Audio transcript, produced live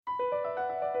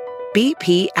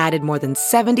BP added more than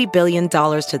 $70 billion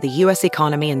to the U.S.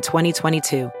 economy in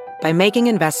 2022 by making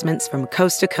investments from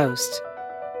coast to coast.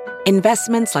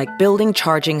 Investments like building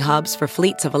charging hubs for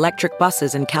fleets of electric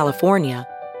buses in California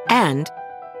and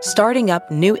starting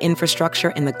up new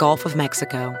infrastructure in the Gulf of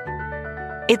Mexico.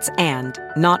 It's and,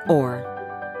 not or.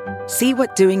 See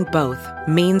what doing both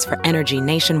means for energy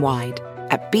nationwide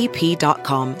at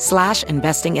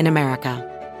bp.com/investing in America.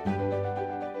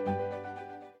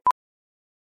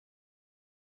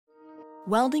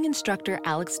 Welding instructor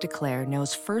Alex DeClaire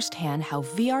knows firsthand how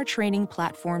VR training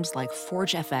platforms like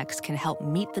ForgeFX can help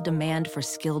meet the demand for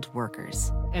skilled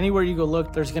workers. Anywhere you go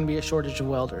look, there's going to be a shortage of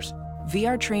welders.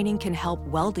 VR training can help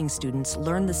welding students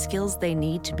learn the skills they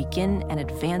need to begin and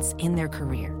advance in their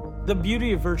career. The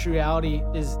beauty of virtual reality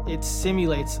is it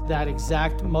simulates that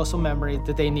exact muscle memory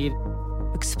that they need.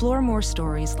 Explore more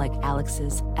stories like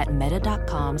Alex's at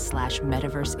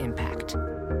meta.com/metaverseimpact.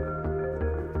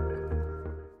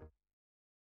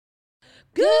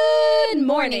 Good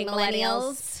morning,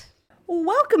 millennials.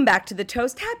 Welcome back to The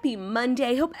Toast. Happy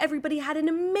Monday. Hope everybody had an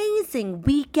amazing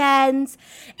weekend.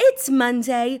 It's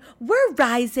Monday. We're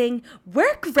rising.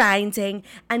 We're grinding.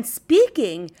 And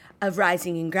speaking of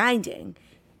rising and grinding,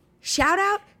 shout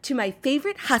out to my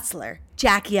favorite hustler,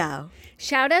 Jackie O.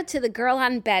 Shout out to the girl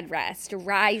on bed rest,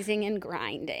 rising and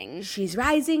grinding. She's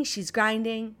rising, she's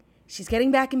grinding, she's getting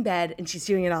back in bed, and she's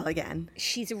doing it all again.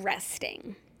 She's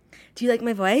resting. Do you like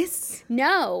my voice?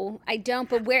 No, I don't,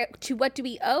 but what do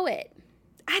we owe it?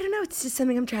 I don't know, it's just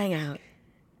something I'm trying out.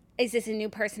 Is this a new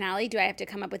personality? Do I have to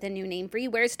come up with a new name for you?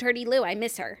 Where's Turdy Lou? I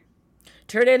miss her.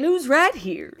 Turdy Lou's right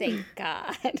here. Thank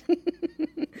God.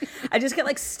 I just get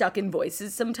like stuck in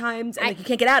voices sometimes and like you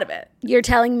can't get out of it. You're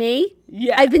telling me?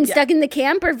 Yeah. I've been stuck in the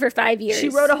camper for 5 years. She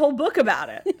wrote a whole book about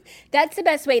it. That's the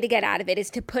best way to get out of it, is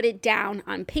to put it down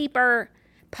on paper,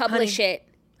 publish it.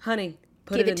 Honey,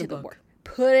 put it in the book.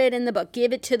 Put it in the book.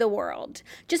 Give it to the world.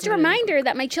 Just a reminder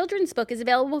that my children's book is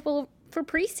available for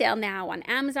pre-sale now on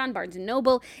Amazon, Barnes &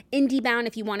 Noble, IndieBound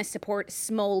if you want to support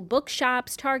small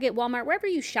bookshops, Target, Walmart, wherever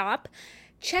you shop.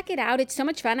 Check it out. It's so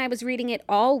much fun. I was reading it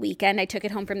all weekend. I took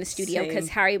it home from the studio because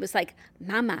Harry was like,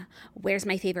 Mama, where's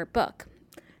my favorite book?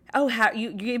 Oh,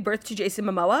 you gave birth to Jason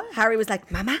Momoa? Harry was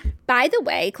like, Mama? By the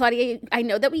way, Claudia, I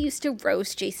know that we used to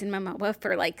roast Jason Momoa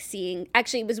for like seeing...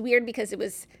 Actually, it was weird because it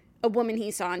was a woman he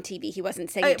saw on TV. He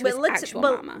wasn't saying it to his actual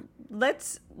mama.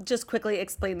 Let's just quickly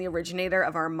explain the originator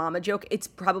of our mama joke. It's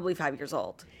probably 5 years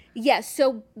old. Yes,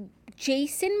 so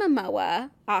Jason Momoa,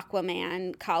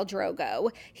 Aquaman, Khal Drogo,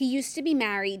 he used to be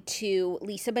married to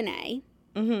Lisa Bonet.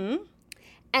 Mm-hmm.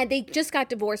 And they just got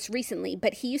divorced recently,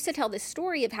 but he used to tell this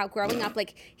story of how growing up,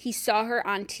 like, he saw her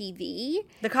on TV.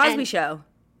 The Cosby Show.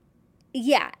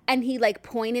 Yeah, and he, like,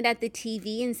 pointed at the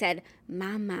TV and said,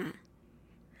 Mama.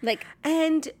 Like,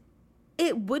 and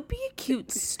it would be a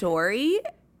cute story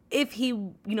if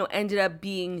he, ended up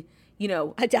being,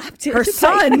 adopted her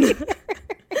son.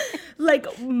 Like,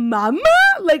 Mama?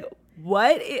 Like,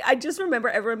 what? I just remember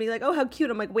everyone being like, oh, how cute.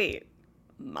 I'm like, wait,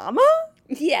 Mama?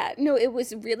 Yeah, no, it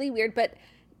was really weird, but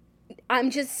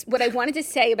what I wanted to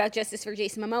say about Justice for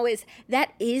Jason Momoa is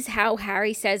that is how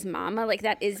Harry says Mama. Like,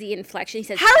 that is the inflection. He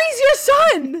says, Harry's your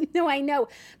son! No, I know.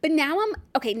 But now I'm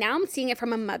seeing it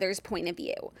from a mother's point of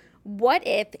view. What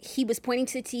if he was pointing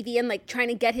to the TV and, like, trying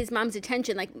to get his mom's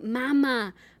attention? Like,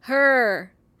 Mama,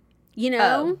 her,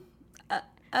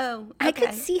 Okay. I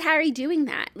could see Harry doing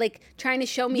that. Like, trying to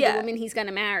show me the woman he's going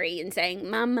to marry and saying,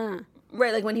 Mama.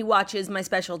 Right, like when he watches my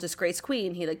special Disgraced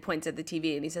Queen, he like points at the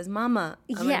TV and he says, Mama,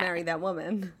 I'm going to marry that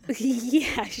woman.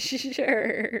 Yeah,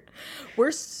 sure.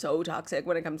 We're so toxic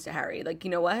when it comes to Harry. Like,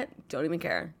 you know what? Don't even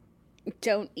care.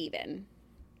 Don't even.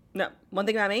 No. One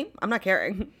thing about me, I'm not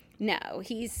caring. No,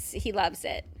 he loves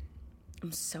it.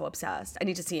 I'm so obsessed. I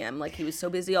need to see him. Like, he was so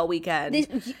busy all weekend.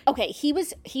 He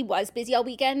was busy all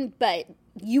weekend, but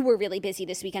you were really busy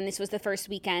this weekend. This was the first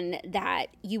weekend that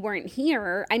you weren't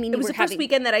here. I mean, it was the first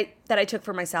weekend that I took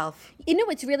for myself.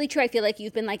 It's really true. I feel like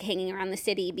you've been like hanging around the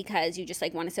city because you just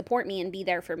like want to support me and be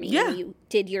there for me. Yeah. And you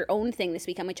did your own thing this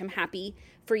weekend, which I'm happy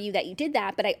for you that you did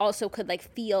that. But I also could like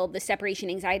feel the separation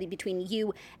anxiety between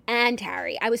you and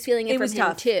Harry. I was feeling it from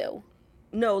him too.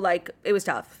 No, like it was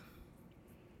tough.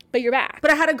 But you're back.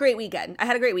 But I had a great weekend.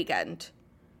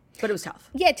 But it was tough.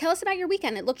 Yeah, tell us about your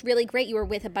weekend. It looked really great. You were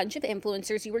with a bunch of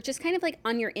influencers. You were just kind of like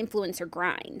on your influencer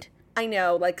grind. I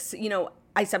know. Like,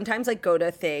 I sometimes like go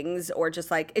to things or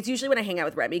just like, it's usually when I hang out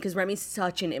with Remy because Remy's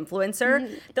such an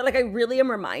influencer that like I really am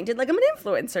reminded like I'm an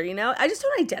influencer, I just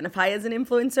don't identify as an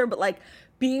influencer, but like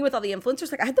being with all the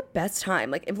influencers, like I had the best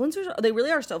time. Like influencers, they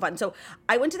really are so fun. So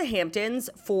I went to the Hamptons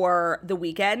for the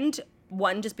weekend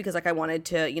one, just because like I wanted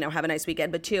to, have a nice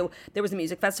weekend, but two, there was a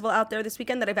music festival out there this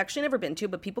weekend that I've actually never been to,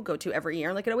 but people go to every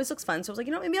year. Like, it always looks fun. So I was like,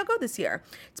 maybe I'll go this year.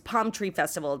 It's Palm Tree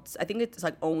Festival. I think it's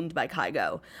like owned by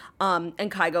Kygo. And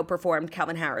Kygo performed,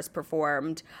 Calvin Harris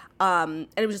performed. And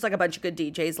it was just like a bunch of good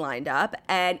DJs lined up.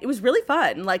 And it was really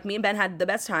fun. Like, me and Ben had the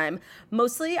best time.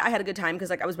 Mostly I had a good time because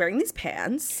like I was wearing these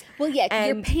pants. Well, yeah,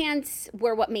 and your pants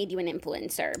were what made you an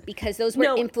influencer, because those were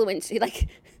influencers. Like,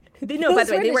 no, by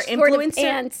the way, they were influencer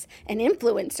pants an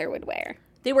influencer would wear.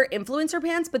 They were influencer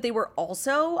pants, but they were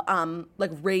also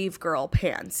like rave girl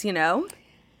pants,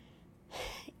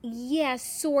 Yeah,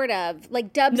 sort of.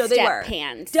 Like dubstep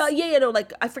pants.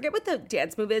 Like, I forget what the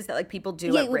dance move is that like people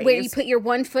do at raves. Where you put your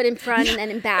one foot in front and then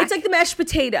in back. It's like the mashed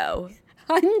potato.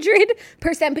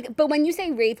 100%. But when you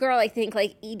say rave girl, I think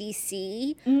like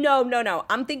EDC. No.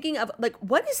 I'm thinking of like,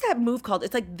 what is that move called?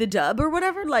 It's like the dub or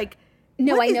whatever. Like,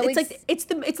 no, I know it's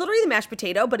literally the mashed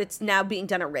potato, but it's now being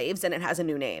done at raves and it has a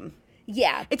new name.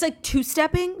 Yeah, it's like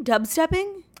two-stepping,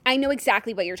 dub-stepping. I know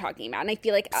exactly what you're talking about, and I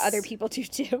feel like other people do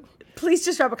too. Please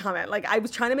just drop a comment. Like, I was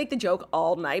trying to make the joke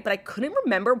all night, but I couldn't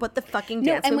remember what the fucking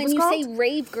dance move was called. And when you say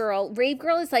rave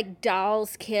girl is like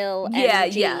dolls kill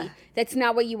energy. Yeah. That's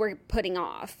not what you were putting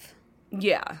off.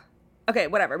 Yeah. Okay,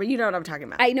 whatever, but you know what I'm talking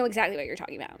about. I know exactly what you're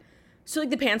talking about. So,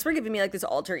 like, the pants were giving me, like, this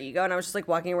alter ego, and I was just, like,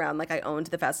 walking around like I owned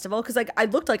the festival, because, like, I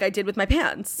looked like I did with my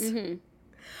pants.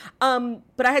 Mm-hmm.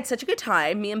 But I had such a good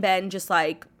time. Me and Ben just,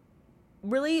 like,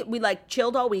 really, we, like,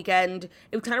 chilled all weekend.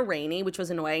 It was kind of rainy, which was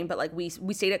annoying, but, like, we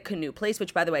stayed at Canoe Place,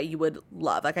 which, by the way, you would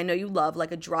love. Like, I know you love,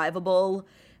 like, a drivable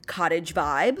cottage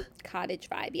vibe. Cottage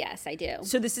vibe, yes, I do.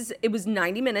 So it was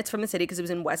 90 minutes from the city because it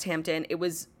was in West Hampton. It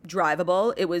was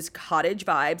drivable. It was cottage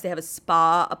vibes. They have a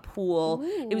spa, a pool.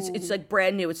 Ooh. It's like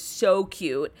brand new. It's so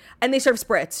cute. And they serve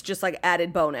spritz, just like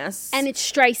added bonus. And it's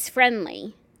Strice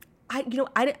friendly.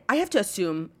 I have to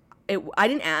assume I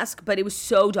didn't ask, but it was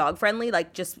so dog friendly,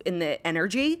 like just in the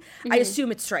energy. Mm-hmm. I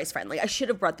assume it's Strice friendly. I should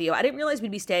have brought Theo. I didn't realize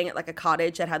we'd be staying at like a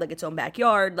cottage that had like its own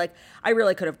backyard. Like, I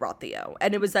really could have brought Theo.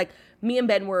 And it was like, me and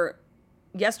Ben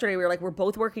yesterday we were like, we're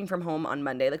both working from home on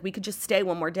Monday. Like, we could just stay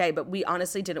one more day, but we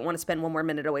honestly didn't want to spend one more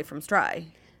minute away from Stry.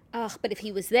 Ugh, but if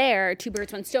he was there, two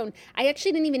birds, one stone. I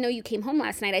actually didn't even know you came home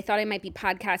last night. I thought I might be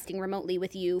podcasting remotely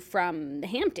with you from the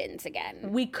Hamptons again.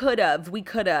 We could have.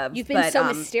 You've been so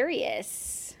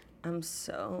mysterious. I'm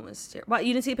so mysterious. What,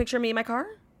 you didn't see a picture of me in my car?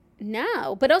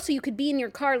 No, but also you could be in your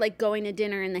car, like, going to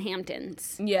dinner in the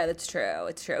Hamptons. Yeah, that's true.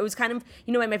 It's true. It was kind of,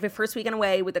 my first weekend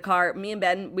away with the car, me and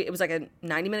Ben, it was like a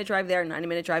 90-minute drive there,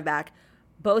 90-minute drive back.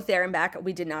 Both there and back,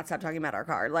 we did not stop talking about our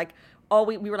car. Like,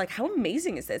 we were like, how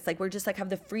amazing is this? Like, we're just, like, have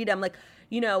the freedom. Like,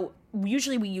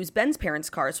 usually we use Ben's parents'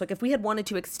 cars. So, like, if we had wanted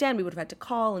to extend, we would have had to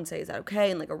call and say, is that okay?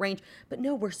 And, like, arrange. But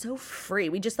no, we're so free.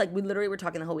 We just, like, we literally were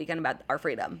talking the whole weekend about our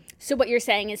freedom. So what you're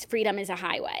saying is freedom is a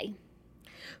highway.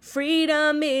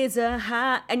 Freedom is a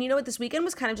high. And you know what? This weekend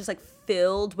was kind of just, like,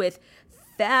 filled with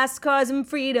fast cars and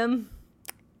freedom.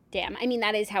 Damn. I mean,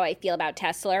 that is how I feel about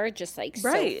Tesla. Just, like,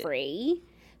 right. So free.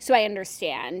 So I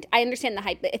understand. The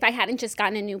hype. If I hadn't just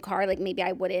gotten a new car, like, maybe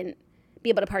I wouldn't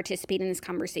be able to participate in this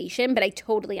conversation, but I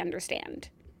totally understand.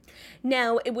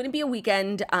 Now, it wouldn't be a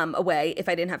weekend away if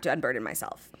I didn't have to unburden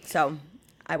myself. So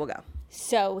I will go.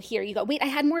 So here you go. Wait, I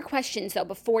had more questions, though,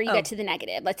 before you get to the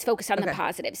negative. Let's focus on the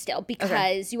positive still,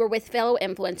 because you were with fellow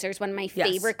influencers. One of my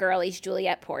favorite girlies,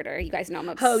 Juliette Porter. You guys know I'm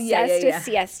obsessed with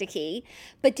Siesta Key.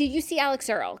 But did you see Alex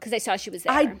Earle? Because I saw she was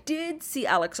there. I did see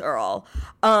Alex Earle.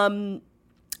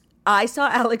 I saw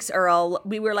Alex Earle.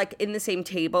 We were, like, in the same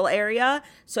table area.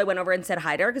 So I went over and said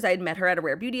hi to her because I had met her at a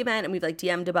Rare Beauty event, and we've, like,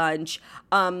 DM'd a bunch.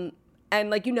 And,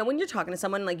 like, when you're talking to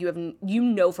someone, like,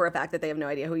 you for a fact that they have no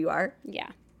idea who you are. Yeah.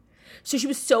 So she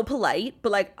was so polite,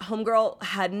 but, like, homegirl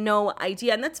had no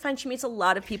idea. And that's fine. She meets a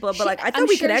lot of people. But, like, I thought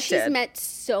we connected. I'm sure she's met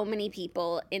so many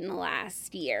people in the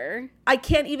last year. I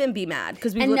can't even be mad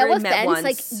because we literally met once.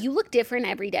 Like, you look different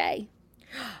every day.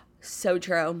 So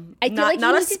true. I feel like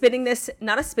not us spinning this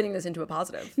into a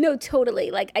positive. No,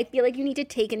 totally. Like, I feel like you need to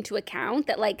take into account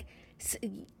that, like,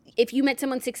 if you met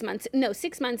someone 6 months,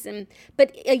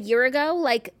 but a year ago,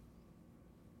 like,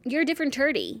 you're a different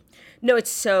turdy. No, it's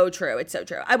so true. It's so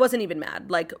true. I wasn't even mad.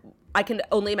 Like, I can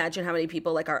only imagine how many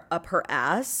people, like, are up her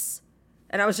ass.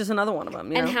 And I was just another one of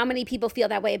them. And how many people feel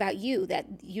that way about you, that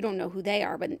you don't know who they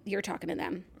are, but you're talking to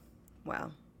them.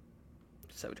 Wow.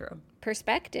 So true.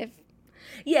 Perspective.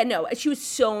 Yeah, no, she was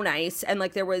so nice. And,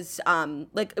 like, there was,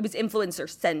 like, it was influencer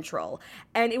central.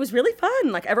 And it was really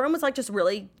fun. Like, everyone was, like, just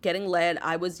really getting lit.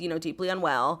 I was, deeply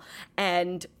unwell.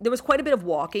 And there was quite a bit of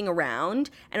walking around.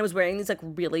 And I was wearing these, like,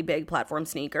 really big platform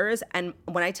sneakers. And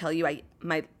when I tell you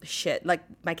my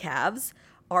calves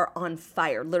are on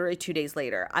fire. Literally 2 days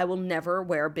later. I will never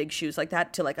wear big shoes like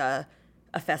that to like a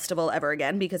festival ever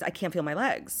again because I can't feel my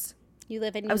legs. You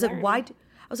live in. I was like, why?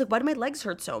 Why do my legs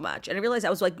hurt so much? And I realized I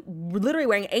was like literally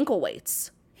wearing ankle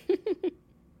weights.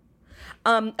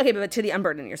 Okay, but to the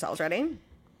unburden yourselves. Ready?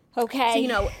 Okay.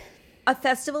 So, a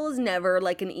festival is never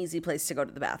like an easy place to go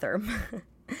to the bathroom.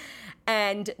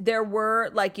 And there were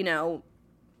like,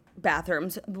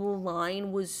 bathrooms. The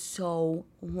line was so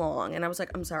long. And I was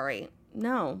like, I'm sorry.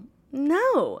 No.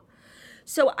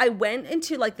 So I went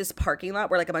into like this parking lot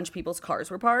where like a bunch of people's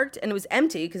cars were parked and it was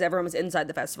empty because everyone was inside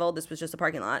the festival. This was just a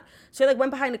parking lot. So I like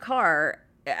went behind a car.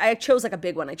 I chose like a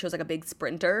big one. I chose like a big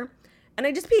Sprinter and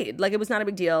I just peed. Like it was not a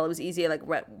big deal. It was easy. Like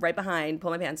right behind, pull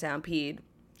my pants down, peed,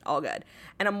 all good.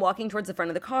 And I'm walking towards the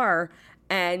front of the car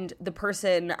and the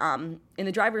person in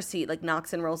the driver's seat like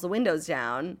knocks and rolls the windows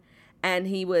down and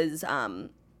he was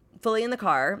fully in the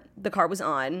car. The car was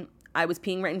on. I was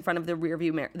peeing right in front of the rear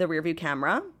view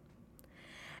camera.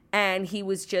 And he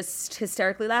was just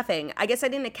hysterically laughing. I guess I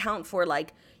didn't account for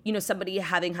like, somebody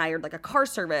having hired like a car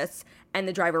service and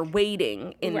the driver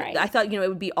waiting. Right. I thought, it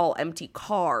would be all empty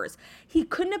cars. He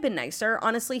couldn't have been nicer.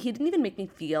 Honestly, he didn't even make me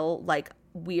feel like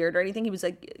weird or anything. He was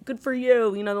like, good for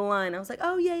you, the line. I was like,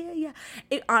 oh, yeah.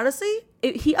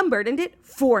 He unburdened it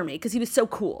for me because he was so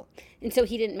cool. And so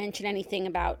he didn't mention anything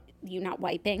about you not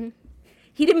wiping?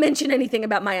 He didn't mention anything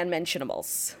about my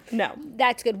unmentionables. No.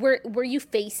 That's good. Were you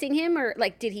facing him or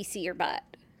like did he see your butt?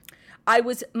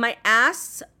 My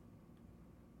ass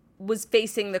was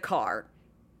facing the car.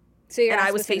 So your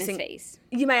ass was facing in his face.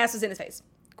 Yeah, my ass was in his face.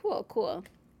 Cool.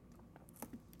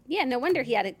 Yeah, no wonder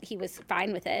he was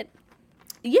fine with it.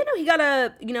 Yeah, no, he got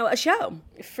a show.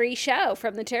 Free show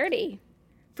from the Turdy.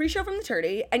 Free show from the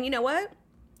Turdy. And you know what?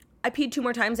 I peed 2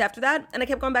 more times after that and I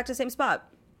kept going back to the same spot.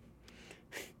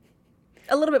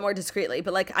 A little bit more discreetly,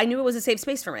 but like I knew it was a safe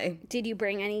space for me. Did you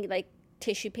bring any like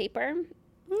tissue paper?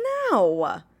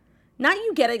 No. Not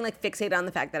you getting like fixated on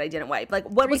the fact that I didn't wipe. Like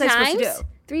what was I supposed to do?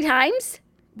 3 times?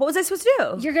 What was I supposed to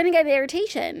do? You're going to get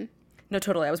irritation. No,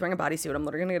 totally. I was wearing a bodysuit. I'm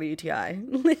literally going to get a UTI.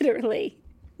 Literally.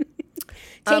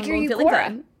 Take your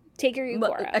Eucora. Take your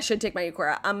Eucora. I should take my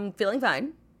Eucora. I'm feeling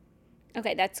fine.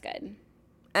 Okay, that's good.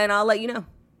 And I'll let you know.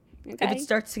 Okay. If it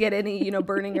starts to get any,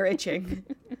 burning or itching.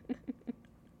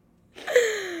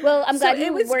 Well, I'm glad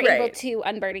you were great. able to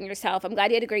unburden yourself. I'm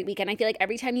glad you had a great weekend. I feel like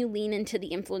every time you lean into the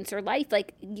influencer life,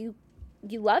 like you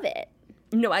love it.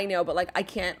 No, I know, but like I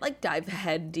can't like dive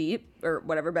head deep or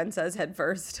whatever Ben says, head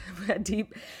first, head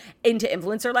deep into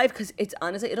influencer life because it's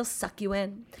honestly it'll suck you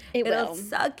in. It'll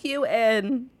suck you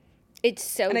in. It's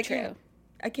so and true.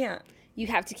 I can't. You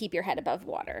have to keep your head above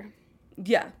water.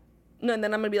 Yeah. No, and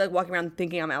then I'm gonna be like walking around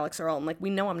thinking I'm Alex Earl. I'm like, we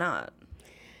know I'm not.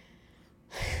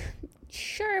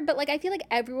 Sure, but like I feel like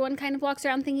everyone kind of walks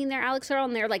around thinking they're Alex Earl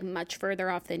and they're like much further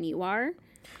off than you are.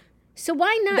 So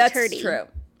why not That's Turdy? True.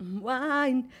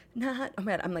 Why not? Oh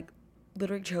man, I'm like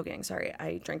literally choking. Sorry,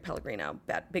 I drank Pellegrino.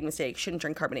 Big mistake. Shouldn't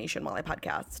drink carbonation while I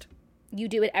podcast. You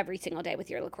do it every single day with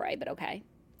your LaCroix, but okay.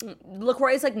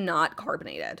 LaCroix is like not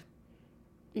carbonated.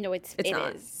 No, it's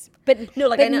not. Is. But no,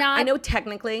 like but I know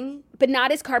technically, but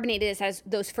not as carbonated as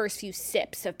those first few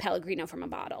sips of Pellegrino from a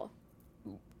bottle.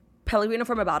 Pellegrino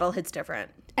from a bottle hits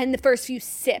different. And the first few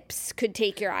sips could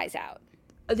take your eyes out.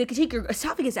 They could take your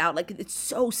esophagus out. Like, it's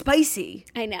so spicy.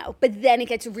 I know. But then it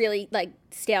gets really, like,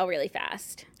 stale really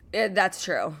fast. Yeah, that's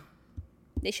true.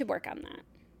 They should work on that.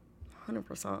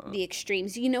 100%. The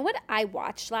extremes. You know what I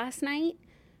watched last night?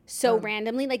 So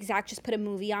randomly, like, Zach just put a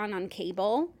movie on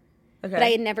cable. Okay. But I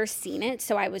had never seen it,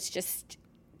 so I was just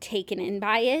taken in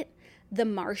by it. The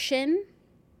Martian.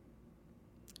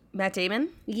 Matt Damon?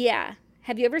 Yeah.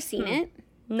 Have you ever seen it?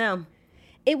 No.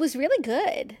 It was really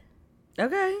good.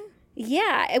 Okay.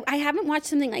 Yeah. I haven't watched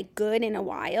something like good in a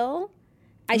while.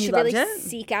 I should really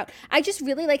seek out. I just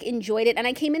really like enjoyed it. And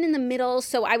I came in the middle,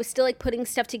 so I was still like putting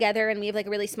stuff together and we have like a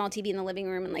really small TV in the living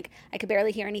room and like I could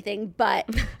barely hear anything, but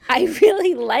I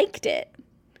really liked it.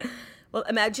 Well,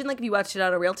 imagine like if you watched it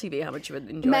on a real TV, how much you would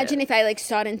enjoy Imagine if I like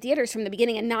saw it in theaters from the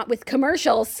beginning and not with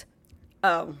commercials.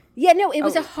 Oh. Yeah, no, it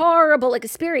was a horrible like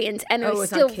experience. And it was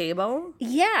still, on cable?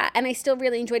 Yeah, and I still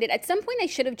really enjoyed it. At some point, I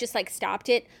should have just like stopped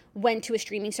it, went to a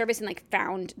streaming service and like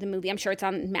found the movie. I'm sure it's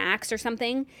on Max or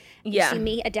something. Yeah. You see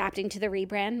me adapting to the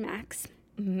rebrand, Max.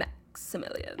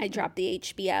 Maximilian. I dropped the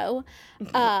HBO.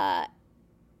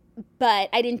 But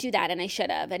I didn't do that, and I should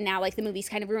have. And now like the movie's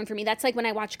kind of ruined for me. That's like when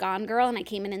I watched Gone Girl and I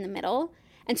came in the middle.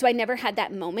 And so I never had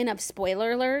that moment of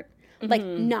spoiler alert. Like,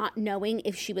 not knowing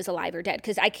if she was alive or dead.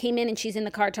 Because I came in and she's in the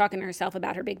car talking to herself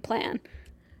about her big plan.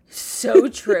 So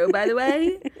true, by the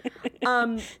way.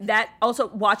 That also,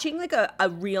 watching like a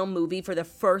real movie for the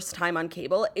first time on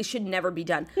cable, it should never be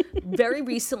done. Very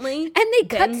recently. And they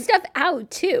cut stuff out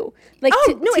too. Like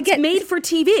It's made for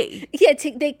TV. Yeah,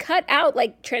 they cut out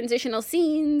like transitional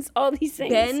scenes, all these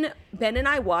things. Ben and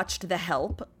I watched The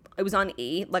Help. It was on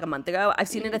E! Like a month ago. I've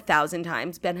seen it 1,000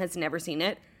 times. Ben has never seen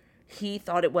it. He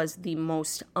thought it was the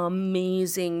most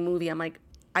amazing movie. I'm like,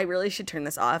 I really should turn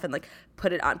this off and like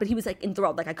put it on. But he was like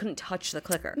enthralled. Like I couldn't touch the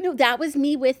clicker. No, that was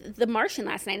me with The Martian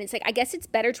last night. It's like, I guess it's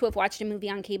better to have watched a movie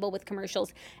on cable with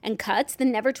commercials and cuts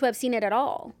than never to have seen it at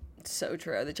all. So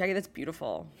true. The jacket, that's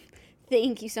beautiful.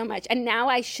 Thank you so much. And now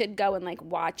I should go and like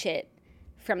watch it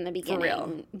from the beginning. For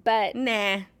real. But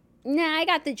Nah, I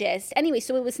got the gist. Anyway,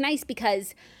 so it was nice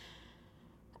because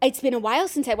it's been a while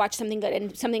since I watched something good,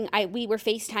 and we were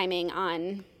FaceTiming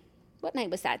on, what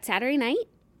night was that? Saturday night?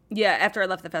 yeah, after I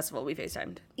left the festival, we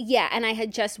FaceTimed. Yeah, and I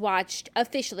had just watched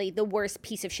officially the worst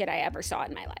piece of shit I ever saw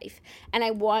in my life. And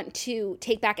I want to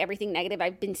take back everything negative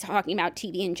I've been talking about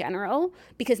TV in general,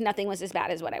 because nothing was as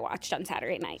bad as what I watched on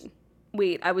Saturday night.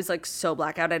 Wait, I was like so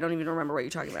blackout, I don't even remember what you're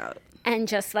talking about. And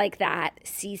just like that,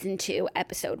 season 2,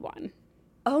 episode 1.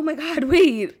 Oh my God,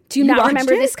 wait. Do you not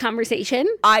remember this conversation?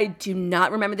 I do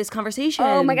not remember this conversation.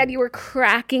 Oh my God, you were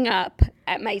cracking up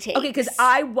at my takes. Okay, because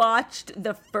I watched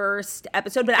the first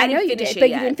episode, but I know didn't you finish did, it but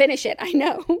yet. you didn't finish it. I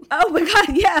know. Oh my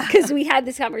God, yeah. Because we had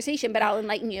this conversation, but I'll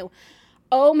enlighten you.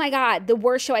 Oh my God, the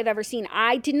worst show I've ever seen.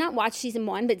 I did not watch season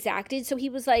 1, but Zach did. So he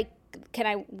was like, can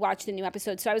I watch the new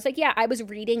episode? So I was like, yeah, I was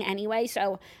reading anyway.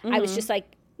 So I was just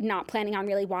like not planning on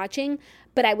really watching.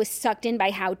 But I was sucked in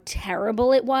by how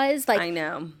terrible it was. Like, I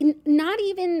know. Not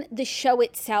even the show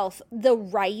itself, the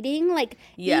writing, like,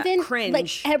 Yeah, even cringe. like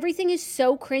everything is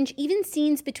so cringe. Even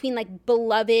scenes between like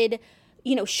beloved,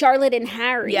 Charlotte and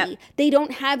Harry, Yep. they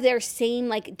don't have their same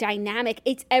like dynamic.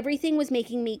 Everything was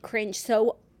making me cringe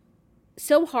so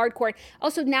hardcore.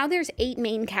 Also, now there's 8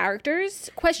 main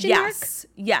characters? Question mark?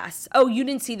 Yes. Oh, you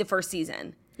didn't see the first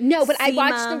season. No, but I Seema.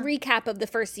 watched the recap of the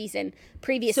first season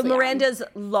previously. So Miranda's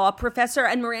law professor,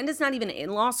 and Miranda's not even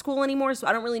in law school anymore, so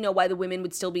I don't really know why the women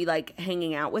would still be like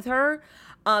hanging out with her.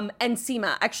 And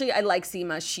Seema, actually, I like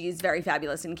Seema. She's very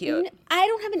fabulous and cute. I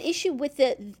don't have an issue with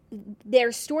their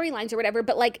storylines or whatever,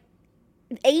 but like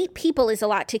 8 people is a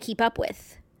lot to keep up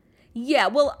with. Yeah,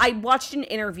 well, I watched an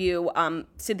interview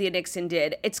Cynthia Nixon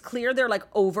did. It's clear they're like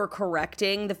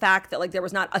overcorrecting the fact that like there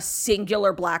was not a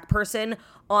singular black person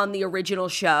on the original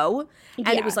show, and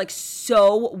it was like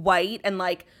so white, and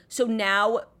like so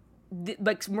now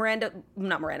like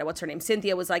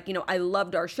Cynthia was like, I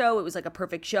loved our show, it was like a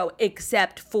perfect show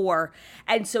except for,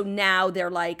 and so now they're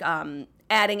like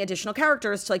adding additional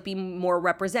characters to like be more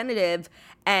representative,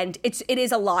 and it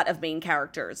is a lot of main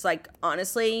characters. Like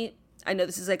honestly, I know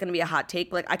this is like going to be a hot take,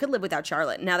 but like I could live without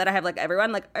Charlotte. Now that I have like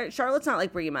everyone, like Charlotte's not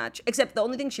like bringing much, except the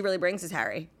only thing she really brings is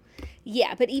Harry.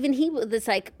 Yeah, but even he was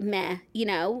like meh,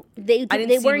 They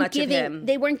weren't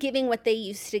giving what they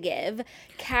used to give.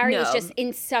 Carrie was just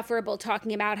insufferable,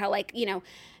 talking about how like,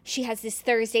 she has this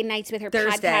Thursday nights with her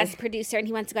podcast producer and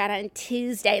he wants to go out on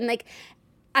Tuesday,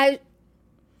 and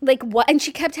what? And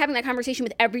she kept having that conversation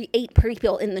with every 8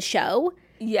 people in the show.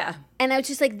 Yeah. And I was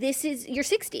just like, you're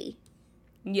 60.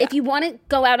 Yeah. If you want to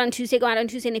go out on Tuesday, go out on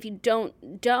Tuesday, and if you don't.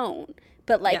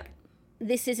 But like,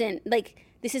 this isn't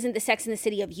the Sex and the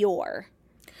City of yore.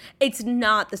 It's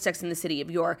not the Sex and the City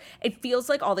of yore. It feels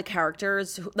like all the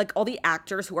characters, like all the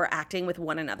actors who are acting with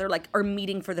one another, like are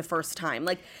meeting for the first time.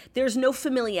 Like there's no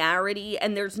familiarity,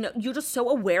 and you're just so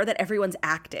aware that everyone's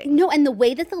acting. No, and the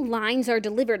way that the lines are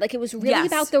delivered, like it was really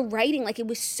about the writing. Like it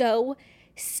was so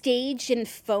staged and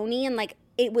phony, and like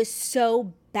it was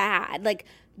so bad. Like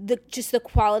the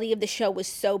quality of the show was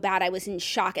so bad. I was in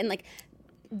shock, and like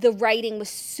the writing was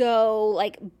so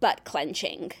like butt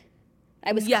clenching.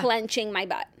 I was clenching my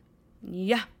butt.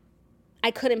 Yeah.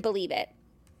 I couldn't believe it.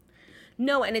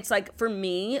 No, and it's like, for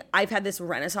me, I've had this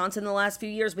renaissance in the last few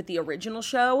years with the original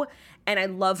show, and I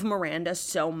love Miranda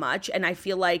so much, and I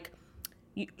feel like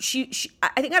she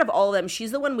I think out of all of them,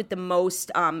 she's the one with the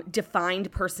most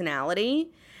defined personality,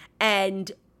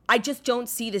 and I just don't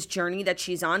see this journey that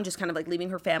she's on, just kind of like leaving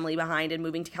her family behind and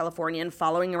moving to California and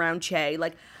following around Che.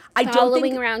 Like,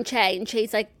 following around Che, and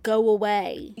Che's like, go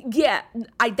away. Yeah,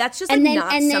 that's just like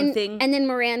not something. And then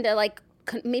Miranda, like,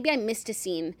 maybe I missed a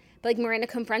scene, but like Miranda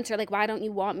confronts her, like, why don't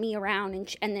you want me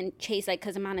around? And then Che's like,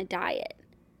 because I'm on a diet.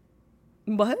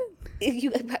 What?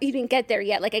 You didn't get there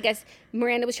yet. Like, I guess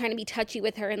Miranda was trying to be touchy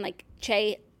with her, and like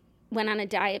Che went on a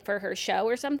diet for her show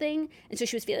or something, and so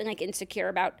she was feeling like insecure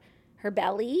about her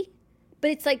belly. But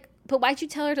it's like, but why'd you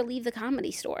tell her to leave the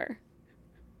Comedy Store?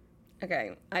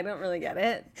 Okay, I don't really get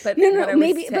it, but No,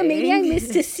 maybe I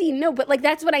missed a scene. No, but like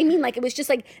that's what I mean. Like it was just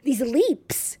like these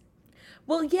leaps.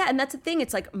 Well, yeah, and that's the thing.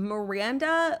 It's like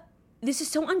Miranda, this is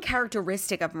so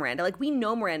uncharacteristic of Miranda. Like we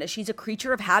know Miranda, she's a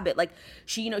creature of habit. Like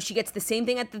she gets the same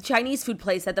thing at the Chinese food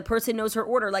place that the person knows her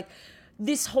order. Like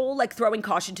this whole like throwing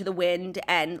caution to the wind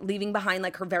and leaving behind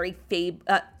like her very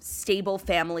stable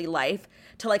family life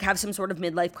to like have some sort of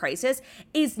midlife crisis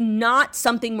is not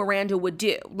something Miranda would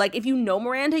do. Like if you know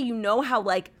Miranda, you know how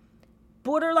like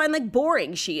borderline like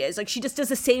boring she is. Like she just does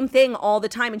the same thing all the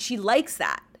time and she likes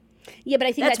that. Yeah, but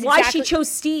I think that's why she chose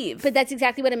Steve. But that's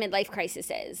exactly what a midlife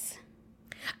crisis is.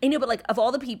 I know, but like of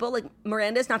all the people, like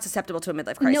Miranda's not susceptible to a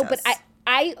midlife crisis. No, but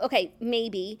I okay,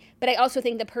 maybe, but I also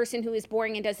think the person who is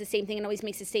boring and does the same thing and always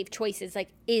makes the safe choices like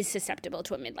is susceptible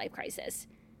to a midlife crisis.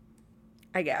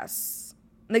 I guess.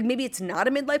 Like maybe it's not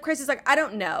a midlife crisis. Like I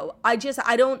don't know. I don't.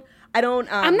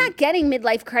 I'm not getting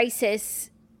midlife crisis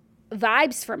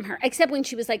vibes from her, except when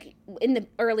she was like in the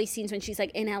early scenes when she's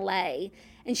like in LA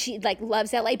and she like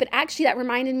loves LA. But actually, that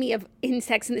reminded me of in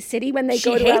Sex and the City when they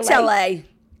go to LA. She hates LA.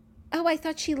 Oh, I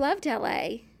thought she loved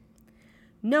LA.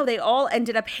 No, they all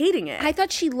ended up hating it. I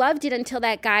thought she loved it until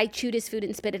that guy chewed his food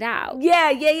and spit it out. Yeah.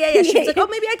 She was like, oh,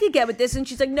 maybe I could get with this. And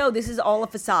she's like, no, this is all a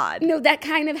facade. No, that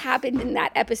kind of happened in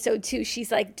that episode, too.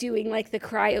 She's like doing like the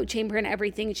cryo chamber and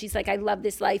everything. And she's like, I love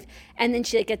this life. And then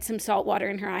she like, gets some salt water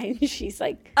in her eye. And she's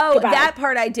like, oh, goodbye. That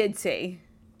part I did see.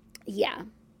 Yeah.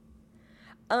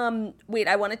 Wait,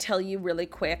 I want to tell you really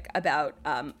quick about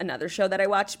another show that I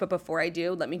watched, but before I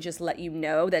do, let me just let you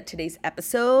know that today's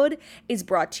episode is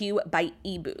brought to you by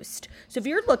eBoost. So if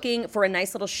you're looking for a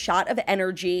nice little shot of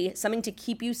energy, something to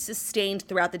keep you sustained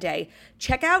throughout the day,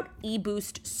 check out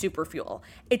eBoost Superfuel.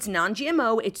 It's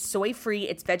non-GMO, it's soy-free,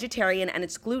 it's vegetarian, and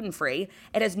it's gluten-free.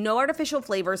 It has no artificial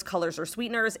flavors, colors, or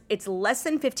sweeteners. It's less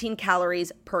than 15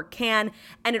 calories per can,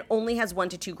 and it only has 1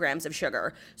 to 2 grams of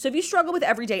sugar. So if you struggle with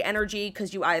everyday energy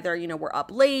because you either, were up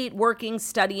late, working,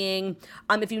 studying,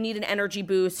 if you need an energy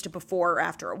boost before or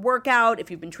after a workout,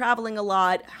 if you've been traveling a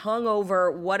lot,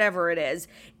 hungover, whatever it is,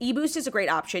 eBoost is a great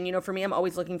option. For me, I'm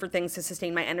always looking for things to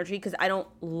sustain my energy because I don't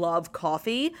love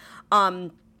coffee.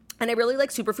 And I really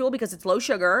like Superfuel because it's low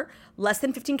sugar, less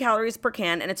than 15 calories per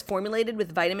can, and it's formulated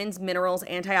with vitamins, minerals,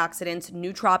 antioxidants,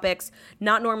 nootropics,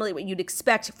 not normally what you'd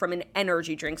expect from an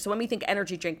energy drink. So when we think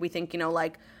energy drink, we think,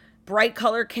 like bright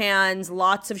color cans,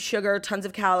 lots of sugar, tons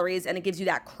of calories, and it gives you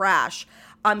that crash.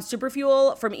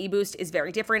 Superfuel from eBoost is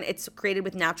very different. It's created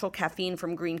with natural caffeine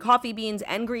from green coffee beans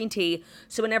and green tea.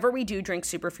 So whenever we do drink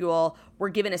Superfuel, we're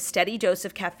given a steady dose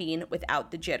of caffeine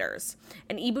without the jitters.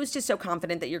 And eBoost is so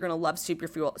confident that you're going to love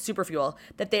Superfuel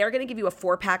that they are going to give you a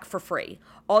 4-pack for free.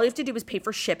 All you have to do is pay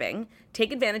for shipping.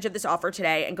 Take advantage of this offer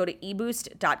today and go to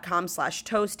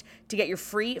eboost.com/toast to get your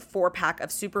free 4-pack of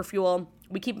Superfuel.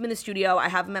 We keep them in the studio. I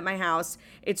have them at my house.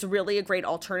 It's really a great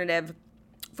alternative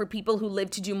for people who live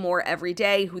to do more every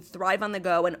day, who thrive on the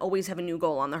go and always have a new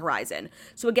goal on the horizon.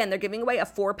 So again, they're giving away a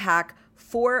 4-pack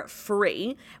for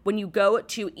free when you go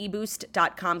to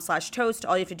eboost.com/toast.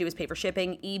 All you have to do is pay for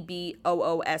shipping,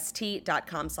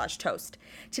 eboost.com/toast.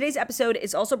 Today's episode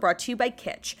is also brought to you by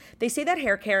Kitsch. They say that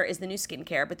hair care is the new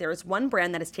skincare, but there is one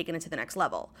brand that has taken it to the next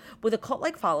level. With a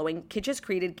cult-like following, Kitsch has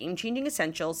created game-changing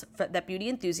essentials that beauty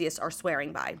enthusiasts are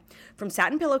swearing by. From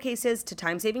satin pillowcases to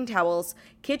time-saving towels,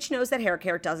 Kitsch knows that hair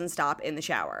care doesn't stop in the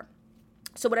shower.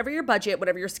 So whatever your budget,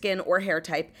 whatever your skin or hair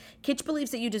type, Kitsch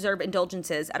believes that you deserve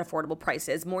indulgences at affordable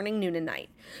prices, morning, noon, and night.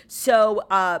 So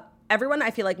everyone,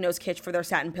 I feel like, knows Kitsch for their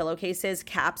satin pillowcases,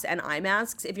 caps, and eye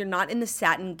masks. If you're not in the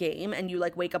satin game and you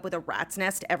wake up with a rat's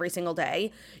nest every single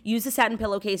day, use the satin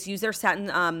pillowcase, use their satin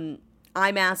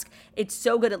eye mask. It's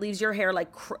so good. It leaves your hair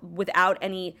without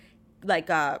any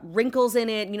wrinkles in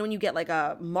it, when you get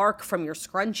a mark from your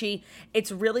scrunchie.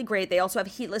 It's really great. They also have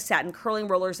heatless satin curling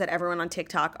rollers that everyone on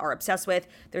TikTok are obsessed with.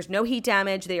 There's no heat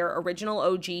damage. They are original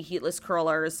OG heatless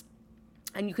curlers.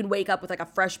 And you can wake up with a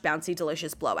fresh, bouncy,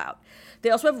 delicious blowout. They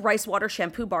also have rice water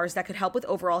shampoo bars that could help with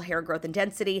overall hair growth and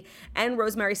density, and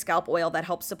rosemary scalp oil that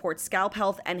helps support scalp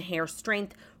health and hair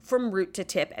strength from root to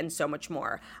tip, and so much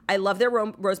more. I love their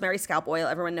rosemary scalp oil.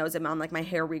 Everyone knows I'm on my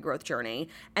hair regrowth journey,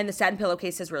 and the satin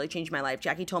pillowcase has really changed my life.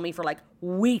 Jackie told me for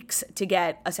weeks to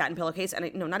get a satin pillowcase,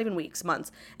 and not even weeks,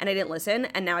 months, and I didn't listen,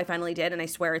 and now I finally did, and I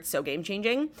swear it's so game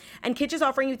changing. And Kitsch is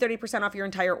offering you 30% off your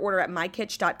entire order at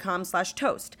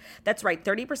mykitsch.com/toast. That's right,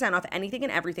 30% off anything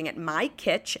and everything at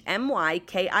mykitsch,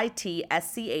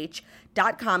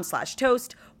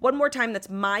 mykitsch.com/toast. One more time, that's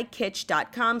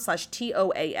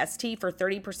mykitsch.com/toast for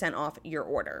 30% off your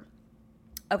order.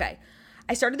 Okay,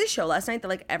 I started this show last night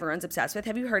that everyone's obsessed with.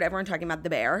 Have you heard everyone talking about The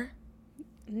Bear?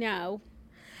 No.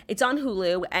 It's on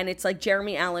Hulu, and it's like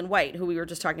Jeremy Allen White, who we were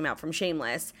just talking about from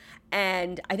Shameless.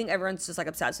 And I think everyone's just like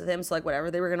obsessed with him. So like whatever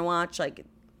they were going to watch, like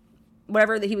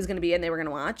whatever that he was going to be in, they were going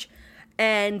to watch.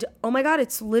 And oh my God,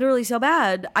 it's literally so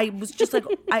bad. I was just like,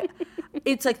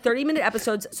 it's like 30-minute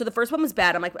episodes. So the first one was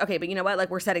bad. I'm like, okay, but you know what? Like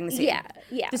we're setting the scene.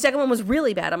 Yeah. The second one was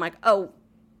really bad. I'm like, oh,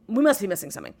 we must be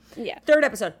missing something. Yeah. Third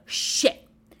episode, shit.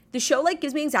 The show like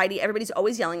gives me anxiety. Everybody's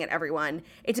always yelling at everyone.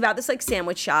 It's about this like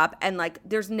sandwich shop, and like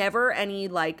there's never any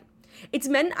like, it's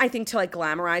meant I think to like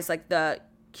glamorize like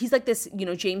he's like this, you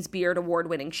know, James Beard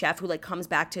award-winning chef who like comes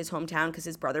back to his hometown because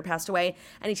his brother passed away,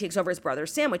 and he takes over his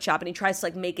brother's sandwich shop, and he tries to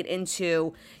like make it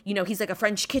into, you know, he's like a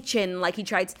French kitchen, like he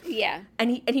tries. Yeah.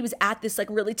 And he was at this like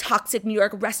really toxic New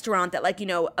York restaurant that like, you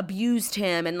know, abused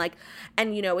him, and like,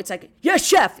 and you know, it's like, yes,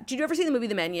 chef. Did you ever see the movie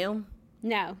The Menu?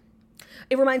 No.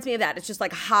 It reminds me of that. It's just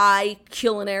like high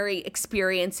culinary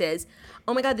experiences.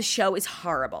 Oh my God, the show is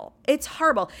horrible. It's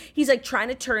horrible. He's like trying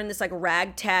to turn this like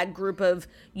ragtag group of,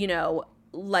 you know,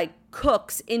 like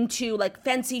cooks into like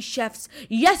fancy chefs.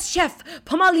 Yes, chef,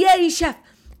 Pomalier chef.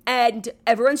 And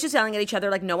everyone's just yelling at each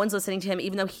other. Like no one's listening to him,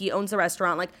 even though he owns the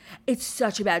restaurant. Like it's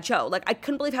such a bad show. Like I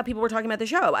couldn't believe how people were talking about the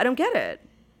show. I don't get it.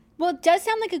 Well, it does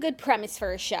sound like a good premise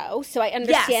for a show, so I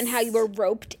understand how you were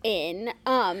roped in.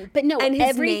 But no, and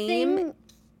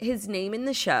his name in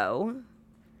the show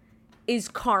is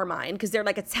Carmine, because they're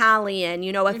like Italian,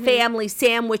 you know, a family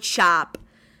sandwich shop,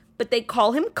 but they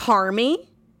call him Carmy.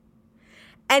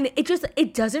 And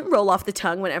it doesn't roll off the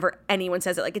tongue whenever anyone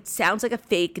says it. Like it sounds like a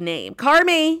fake name.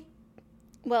 Carmy.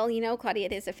 Well, you know, Claudia,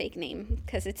 it is a fake name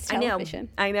because it's television.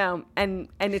 I know. And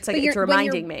it's like, it's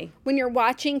reminding me. When you're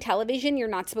watching television, you're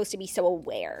not supposed to be so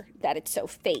aware that it's so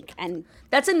fake. And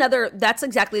that's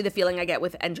exactly the feeling I get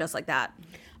with And Just Like That.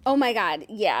 Oh my God,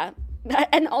 yeah.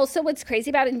 And also what's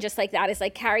crazy about it and Just Like That is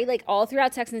like Carrie, like all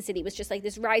throughout Sex and the City was just like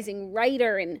this rising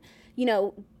writer and, you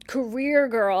know, career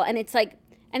girl. And it's like,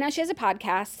 and now she has a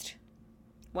podcast.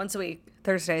 Once a week,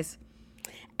 Thursdays.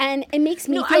 And it makes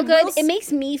me feel good. It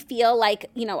makes me feel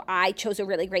like, you know, I chose a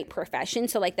really great profession.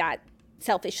 So like that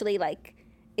selfishly like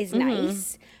is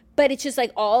nice. But it's just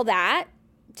like all that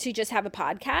to just have a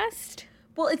podcast.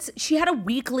 Well, she had a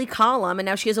weekly column and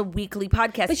now she has a weekly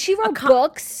podcast. But she wrote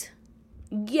books.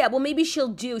 Yeah, well, maybe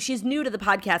she's new to the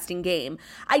podcasting game.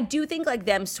 I do think like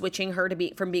them switching her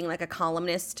from being like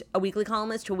a weekly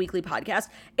columnist to a weekly podcast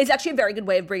is actually a very good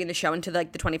way of bringing the show into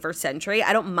like the 21st century.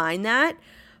 I don't mind that.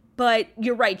 But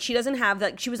you're right. She doesn't have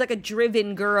that. She was like a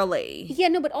driven girly. Yeah,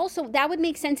 no, but also that would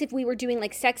make sense if we were doing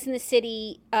like Sex and the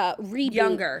City reboot.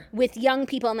 Younger. With young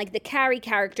people. And like the Carrie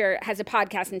character has a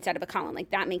podcast instead of a column.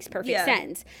 Like that makes perfect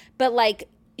sense. But like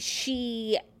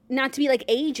not to be like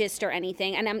ageist or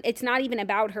anything. And it's not even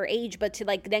about her age, but to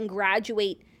like then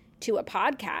graduate to a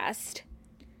podcast.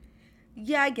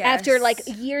 Yeah, I guess. After like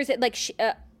years, like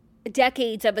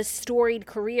decades of a storied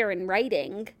career in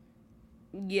writing.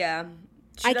 Yeah.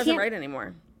 She doesn't write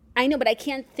anymore. I know, but I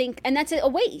can't think, and that's a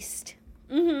waste.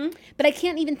 Mm-hmm. But I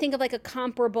can't even think of like a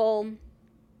comparable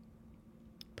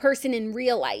person in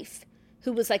real life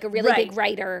who was like a really big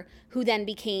writer who then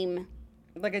became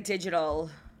like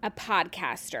a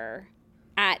podcaster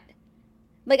at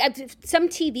like some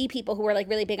TV people who are like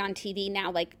really big on TV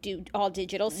now like do all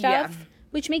digital stuff,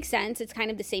 which makes sense. It's kind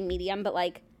of the same medium, but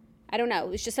like I don't know, it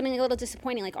was just something a little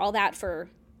disappointing, like all that for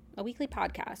a weekly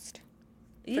podcast.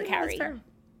 For Carrie.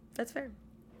 That's fair.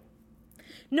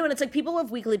 No, and it's like people with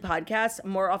weekly podcasts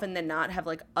more often than not have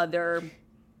like other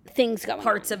things going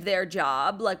parts on of their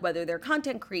job, like whether they're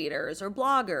content creators or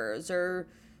bloggers or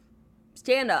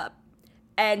stand-up.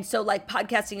 And so like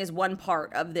podcasting is one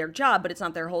part of their job, but it's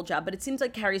not their whole job. But it seems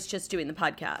like Carrie's just doing the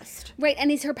podcast. Right, and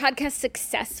is her podcast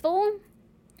successful?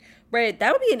 Right,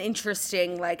 that would be an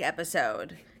interesting like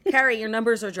episode. Carrie, your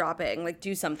numbers are dropping. Like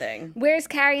do something. Where's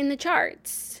Carrie in the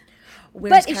charts? Where's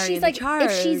but if Carrie she's in like, the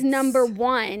charts? if she's number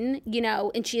one, you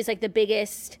know, and she's like the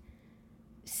biggest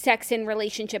sex and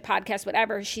relationship podcast,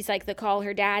 whatever, she's like the Call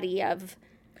Her Daddy of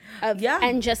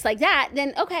And Just Like That,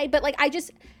 then okay. But like,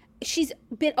 she's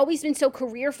always been so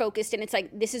career focused, and it's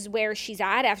like this is where she's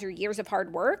at after years of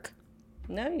hard work.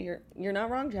 No, you're not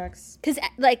wrong, Jax. Because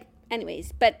like,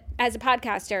 anyways, but as a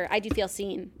podcaster, I do feel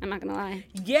seen. I'm not gonna lie.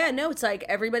 Yeah, no, it's like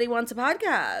everybody wants a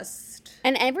podcast,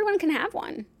 and everyone can have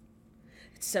one.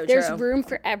 So there's true. room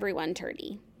for everyone,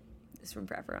 Turdy. There's room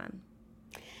for everyone.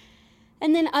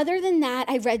 And then other than that,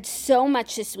 I read so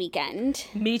much this weekend.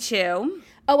 Me too.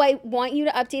 Oh, I want you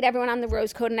to update everyone on the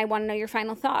Rose Code, and I want to know your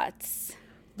final thoughts.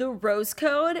 The Rose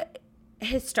Code,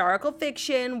 historical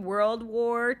fiction, World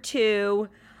War II.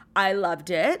 I loved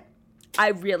it. I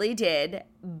really did.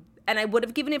 and I would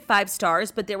have given it 5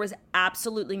 stars, but there was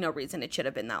absolutely no reason it should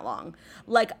have been that long.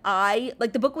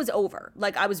 The book was over.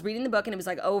 Like, I was reading the book and it was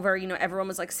like over, you know, everyone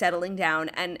was like settling down,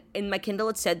 and in my Kindle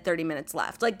it said 30 minutes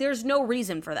left. Like, there's no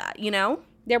reason for that, you know?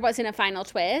 There wasn't a final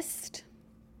twist?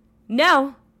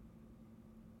 No.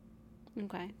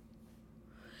 Okay.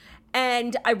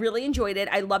 And I really enjoyed it.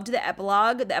 I loved the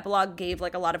epilogue. The epilogue gave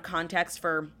like a lot of context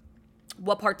for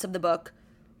what parts of the book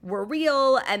were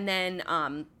real, and then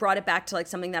brought it back to like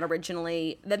something that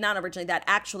that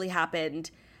actually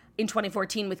happened in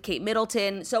 2014 with Kate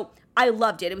Middleton. So I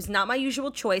loved it. It was not my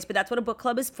usual choice, but that's what a book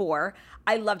club is for.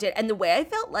 I loved it. And the way I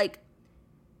felt like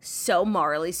so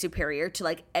morally superior to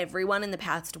like everyone in the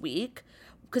past week,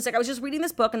 because like I was just reading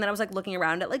this book and then I was like looking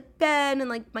around at like Ben and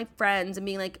like my friends and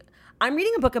being like, I'm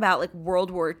reading a book about like World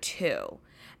War II,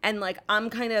 and like I'm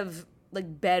kind of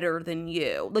like better than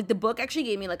you. Like, the book actually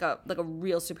gave me like a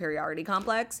real superiority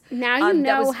complex. Now you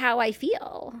know how I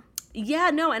feel. Yeah,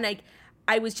 no, and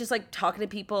I was just like talking to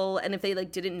people, and if they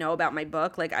like didn't know about my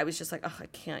book, like I was just like, oh, I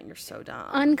can't, you're so dumb.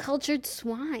 Uncultured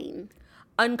swine.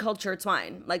 Uncultured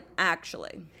swine, like,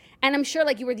 actually. And I'm sure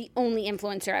like you were the only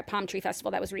influencer at Palm Tree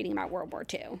Festival that was reading about World War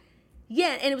II.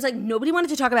 Yeah, and it was like nobody wanted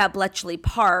to talk about Bletchley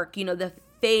Park, you know, the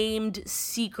famed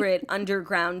secret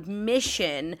underground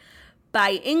mission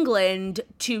by England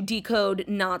to decode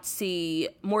Nazi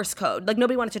Morse code. Like,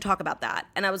 nobody wanted to talk about that.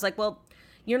 And I was like, well,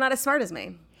 you're not as smart as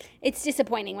me. It's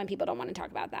disappointing when people don't want to talk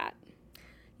about that.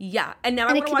 Yeah. And now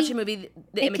I want to watch a movie,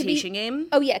 The Imitation Game.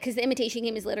 Oh, yeah, because The Imitation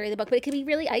Game is literally the book. But it can be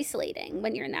really isolating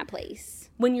when you're in that place.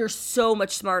 When you're so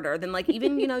much smarter than, like,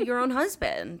 even, you know, your own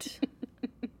husband.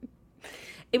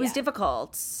 It was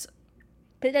difficult.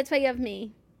 But that's why you have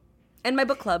me. And my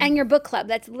book club. And your book club.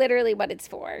 That's literally what it's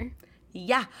for.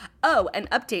 Yeah. Oh, an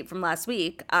update from last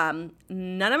week. None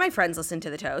of my friends listened to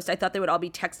The Toast. I thought they would all be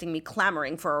texting me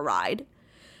clamoring for a ride.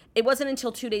 It wasn't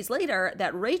until 2 days later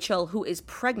that Rachel, who is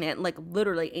pregnant, like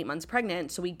literally 8 months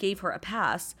pregnant, so we gave her a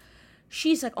pass.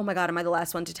 She's like, oh my God, am I the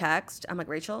last one to text? I'm like,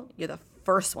 Rachel, you're the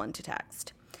first one to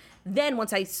text. Then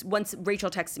once Rachel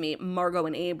texted me, Margot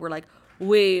and Abe were like,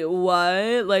 wait,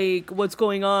 what? Like, what's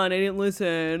going on? I didn't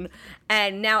listen.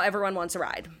 And now everyone wants a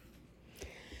ride.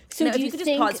 So now, if you could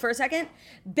just pause for a second.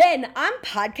 Ben, I'm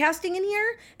podcasting in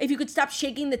here. If you could stop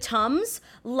shaking the tums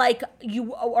like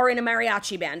you are in a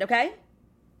mariachi band, okay?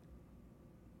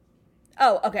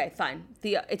 Oh, okay, fine.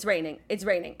 It's raining. It's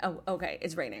raining. Oh, okay,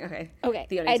 it's raining. Okay. Okay.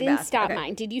 I didn't stop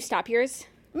mine. Did you stop yours?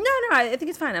 No, I think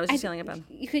it's fine. I was just yelling at Ben.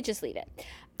 You could just leave it.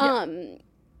 Yeah.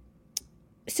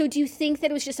 So do you think that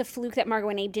it was just a fluke that Margot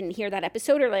and Abe didn't hear that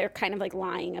episode, or they're kind of like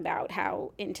lying about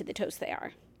how into the toast they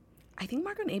are? I think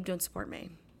Margot and Abe don't support me.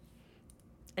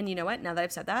 And you know what? Now that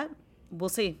I've said that, we'll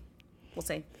see. We'll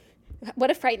see. What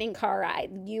a frightening car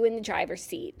ride. You in the driver's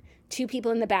seat. 2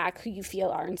 people in the back who you feel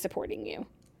aren't supporting you.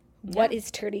 Yeah. What is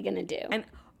Turdy going to do? And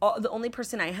the only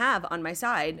person I have on my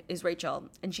side is Rachel.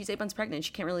 And she's 8 months pregnant.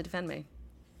 She can't really defend me.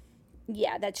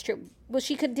 Yeah, that's true. Well,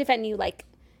 she could defend you, like,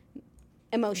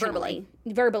 emotionally.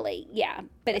 Verbally, yeah.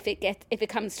 But if it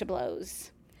comes to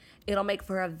blows. It'll make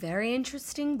for a very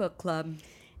interesting book club.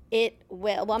 It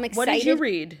will. Well, I'm excited. What did you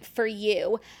read? For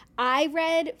you. I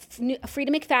read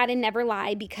Frida McFadden, Never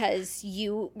Lie, because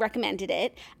you recommended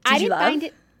it. I didn't find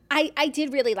it. I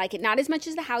did really like it. Not as much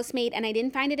as The Housemaid, and I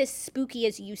didn't find it as spooky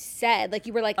as you said. Like,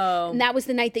 you were like, and that was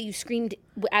the night that you screamed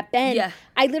at Ben. Yeah.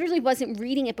 I literally wasn't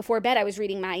reading it before bed. I was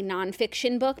reading my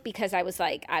nonfiction book because I was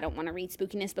like, I don't want to read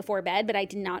spookiness before bed, but I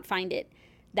did not find it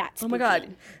that spooky. Oh, my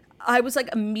God. I was, like,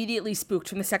 immediately spooked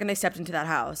from the second I stepped into that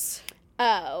house.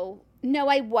 Oh, no,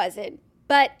 I wasn't.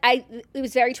 But it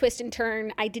was very twist and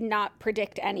turn. I did not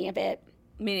predict any of it.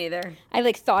 Me neither. I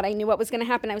like thought I knew what was going to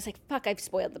happen. I was like, fuck, I've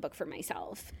spoiled the book for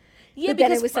myself. Yeah, but because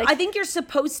then it was like, I think you're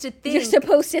supposed to think. You're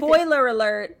supposed to spoiler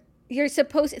alert.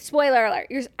 Spoiler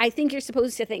alert. I think you're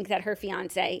supposed to think that her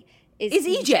fiance is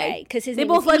EJ. Because they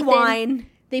both like wine.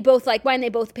 They both like wine. They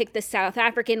both picked the South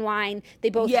African wine.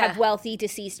 They both have wealthy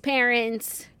deceased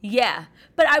parents. Yeah.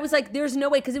 But I was like, there's no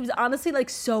way, because it was honestly like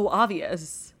so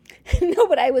obvious. No,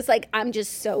 but I was like, I'm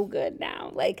just so good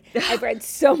now. Like, I've read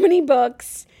so many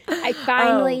books. I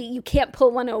finally, you can't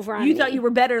pull one over on me. You thought you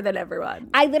were better than everyone.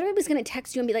 I literally was going to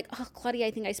text you and be like, oh, Claudia,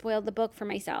 I think I spoiled the book for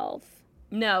myself.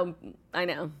 No, I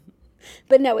know.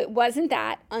 But no, it wasn't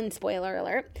that. Unspoiler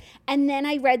alert. And then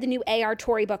I read the new A.R.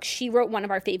 Torrey book. She wrote one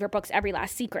of our favorite books, Every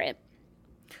Last Secret.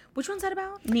 Which one's that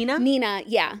about? Nina? Nina,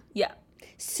 yeah. Yeah.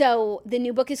 So the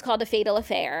new book is called A Fatal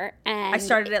Affair. And I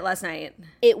started it last night.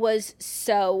 It was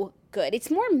so good.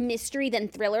 It's more mystery than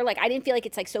thriller. Like, I didn't feel like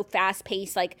it's like so fast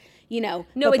paced, like, you know.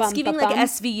 No, it's giving like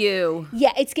SVU.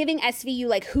 Yeah, it's giving SVU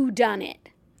like whodunit.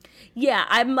 Yeah,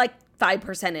 I'm like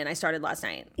 5% in. I started last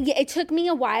night. Yeah, it took me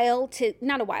a while to,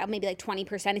 not a while, maybe like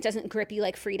 20%. It doesn't grip you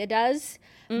like Frida does.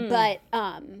 But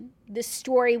the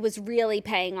story was really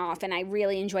paying off, and I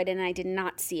really enjoyed it, and I did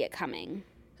not see it coming.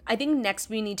 I think next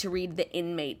we need to read The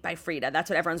Inmate by Frida. That's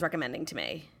what everyone's recommending to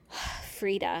me.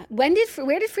 Frida. Where did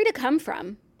Frida come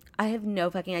from? I have no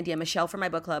fucking idea. Michelle from my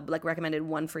book club like recommended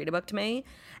one Frida book to me,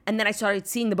 and then I started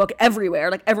seeing the book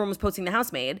everywhere. Like everyone was posting The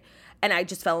Housemaid, and I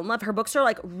just fell in love. Her books are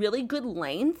like really good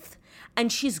length,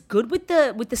 and she's good with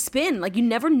the spin. Like you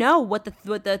never know what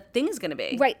the thing is going to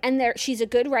be. Right, and she's a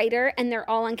good writer, and they're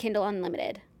all on Kindle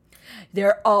Unlimited.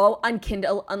 They're all on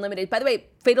Kindle Unlimited. By the way,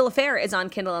 Fatal Affair is on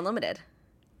Kindle Unlimited.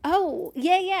 Oh,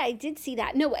 yeah, I did see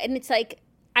that. No, and it's like,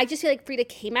 I just feel like Frida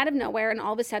came out of nowhere, and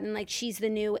all of a sudden, like, she's the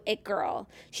new it girl.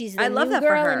 She's the new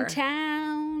girl in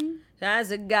town. There's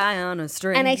a guy on a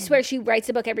string. And I swear she writes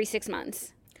a book every 6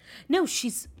 months. No,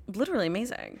 she's literally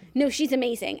amazing. No, she's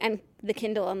amazing. And the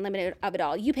Kindle Unlimited of it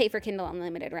all. You pay for Kindle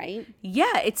Unlimited, right?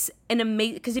 Yeah, it's an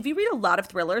amazing, because if you read a lot of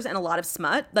thrillers and a lot of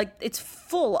smut, like it's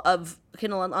full of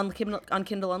Kindle on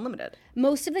Kindle Unlimited.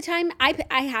 Most of the time,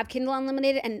 I have Kindle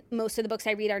Unlimited, and most of the books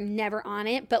I read are never on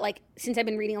it. But like, since I've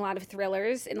been reading a lot of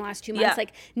thrillers in the last 2 months,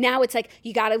 like now it's like,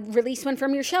 you got to release one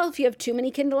from your shelf. You have too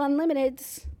many Kindle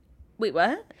Unlimiteds. Wait,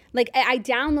 what? Like, I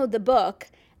download the book,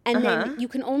 and then you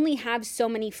can only have so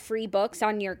many free books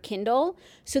on your Kindle.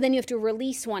 So then you have to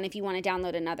release one if you want to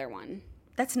download another one.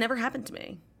 That's never happened to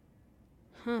me.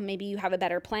 Huh, maybe you have a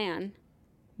better plan.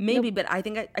 Maybe, but I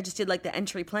think I just did like the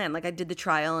entry plan. Like I did the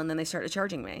trial, and then they started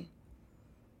charging me.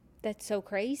 That's so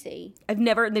crazy. They've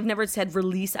never said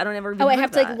release. I don't ever even I heard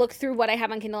have to that. like look through what I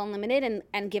have on Kindle Unlimited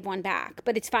and give one back.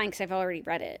 But it's fine because I've already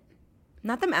read it.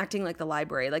 Not them acting like the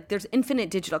library. Like there's infinite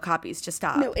digital copies. Just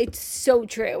stop. No, it's so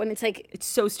true. And it's like, it's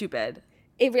so stupid.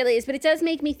 It really is. But it does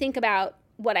make me think about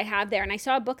what I have there. And I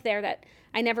saw a book there that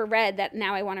I never read that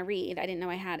now I want to read. I didn't know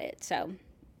I had it. So,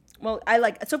 well,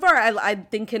 I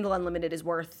think Kindle Unlimited is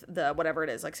worth the whatever it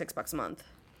is, like $6 a month.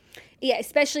 Yeah,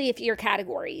 especially if your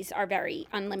categories are very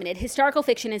unlimited. Historical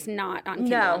fiction is not on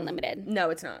Kindle Unlimited. No,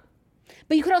 it's not.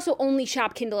 But you could also only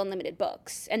shop Kindle Unlimited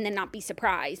books and then not be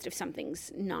surprised if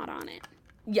something's not on it.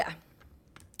 Yeah.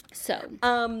 So.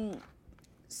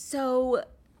 So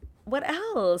what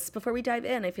else? Before we dive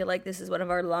in, I feel like this is one of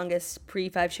our longest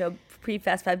pre-Fast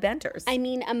Five banters. I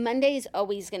mean, a Monday is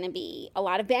always going to be a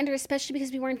lot of banter, especially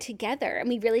because we weren't together and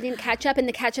we really didn't catch up. And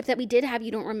the catch up that we did have,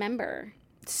 you don't remember.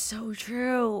 So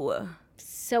true.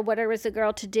 So what was a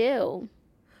girl to do?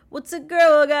 What's a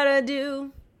girl gotta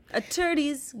do? A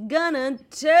turdy's gonna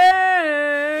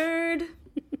turd.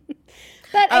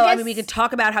 But I mean, we could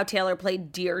talk about how Taylor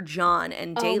played Dear John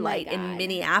and Daylight in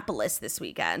Minneapolis this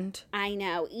weekend. I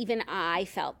know. Even I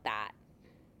felt that.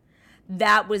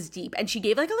 That was deep. And she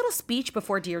gave like a little speech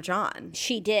before Dear John.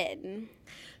 She did.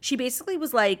 She basically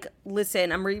was like,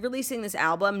 listen, I'm re-releasing this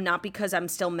album not because I'm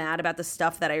still mad about the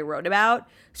stuff that I wrote about.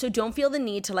 So don't feel the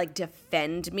need to like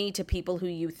defend me to people who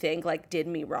you think like did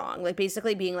me wrong. Like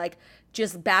basically being like,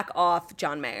 just back off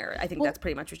John Mayer. I think that's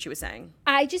pretty much what she was saying.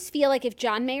 I just feel like if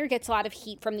John Mayer gets a lot of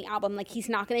heat from the album, like he's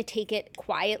not going to take it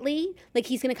quietly. Like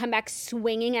he's going to come back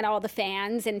swinging at all the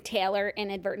fans and Taylor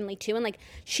inadvertently too. And like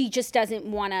she just doesn't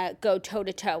want to go toe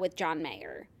to toe with John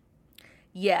Mayer.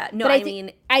 Yeah, no,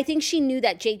 but I think she knew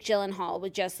that Jake Gyllenhaal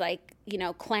would just like, you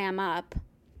know, clam up.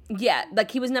 Yeah,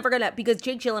 like he was never gonna, because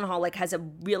Jake Gyllenhaal like has a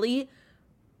really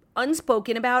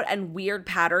unspoken about and weird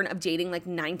pattern of dating like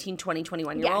 19, 20,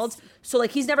 21-year-olds. Yes. So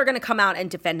like he's never gonna come out and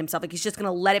defend himself. Like he's just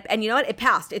gonna let it, and you know what? It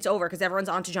passed. It's over because everyone's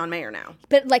on to John Mayer now.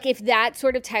 But like if that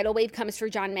sort of tidal wave comes for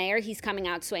John Mayer, he's coming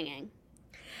out swinging.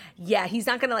 Yeah, he's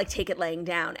not gonna like take it laying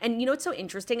down. And you know what's so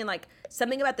interesting and like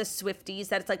something about the Swifties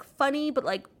that it's like funny, but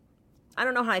like I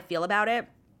don't know how I feel about it.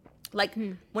 Like,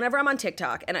 whenever I'm on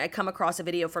TikTok and I come across a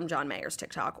video from John Mayer's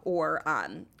TikTok or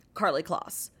Carly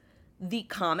Kloss, the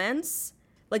comments,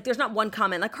 like, there's not one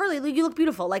comment, like, Carly, you look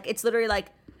beautiful. Like, it's literally like,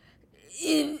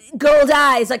 gold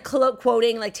eyes, like,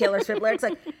 quoting, like, Taylor Swift lyrics.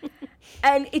 Like,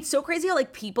 and it's so crazy how,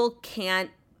 like, people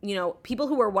can't, you know, people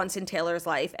who were once in Taylor's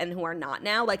life and who are not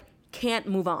now, like, can't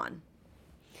move on.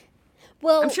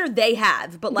 Well, I'm sure they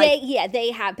have, but like... They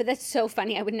have, but that's so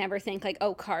funny. I would never think like,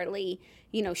 oh, Carly,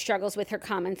 you know, struggles with her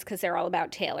comments because they're all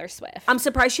about Taylor Swift. I'm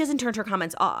surprised she hasn't turned her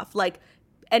comments off. Like,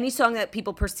 any song that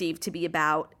people perceive to be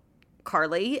about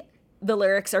Carly, the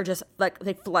lyrics are just, like,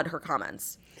 they flood her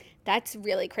comments. That's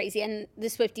really crazy, and the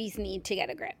Swifties need to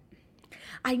get a grip.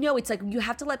 I know, it's like, you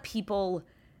have to let people...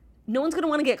 No one's going to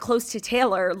want to get close to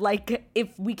Taylor, like,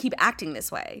 if we keep acting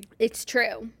this way. It's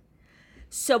true.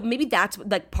 So maybe that's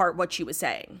like part what she was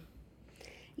saying.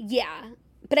 Yeah.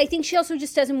 But I think she also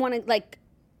just doesn't want to like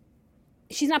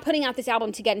she's not putting out this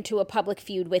album to get into a public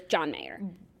feud with John Mayer.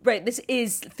 Right. This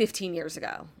is 15 years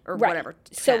ago or Right. whatever.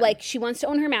 10. So, like, she wants to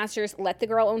own her masters. Let the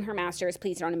girl own her masters.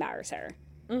 Please don't embarrass her.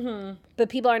 Mm-hmm. But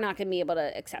people are not going to be able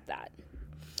to accept that.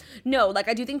 No, like,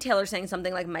 I do think Taylor saying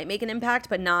something, like, might make an impact,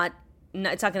 but it's not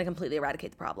going to completely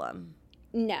eradicate the problem.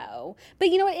 No. But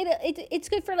you know what? It's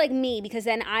good for, like, me because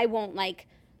then I won't, like,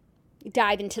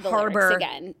 dive into the lyrics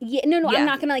again. Yeah, no, I'm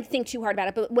not gonna like think too hard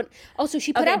about it. But also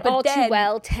she put out All Too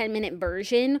Well 10-minute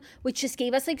version, which just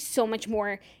gave us like so much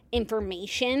more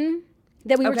information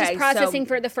that we were just processing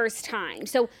for the first time.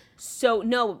 So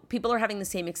no, people are having the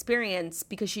same experience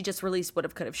because she just released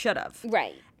Would've, Could've, Should've.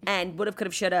 Right. And Would've,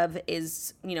 Could've, Should've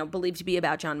is, you know, believed to be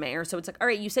about John Mayer. So it's like, all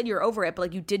right, you said you're over it, but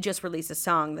like you did just release a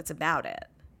song that's about it.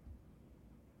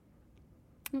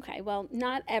 Okay, well,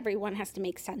 not everyone has to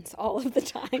make sense all of the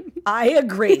time. I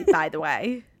agree, by the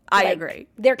way. I agree.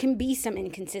 There can be some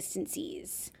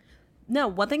inconsistencies. No,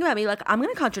 one thing about me, like, I'm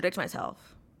going to contradict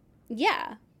myself.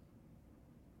 Yeah.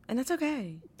 And that's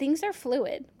okay. Things are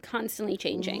fluid, constantly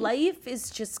changing. Life is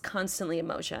just constantly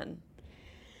emotion.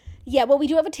 Yeah, well, we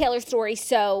do have a Taylor story,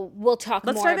 so we'll talk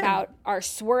more about our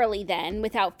swirly then.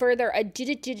 Without further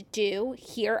ado,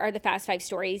 here are the Fast 5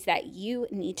 stories that you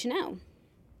need to know.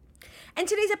 And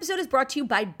today's episode is brought to you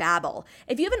by Babbel.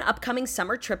 If you have an upcoming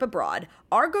summer trip abroad,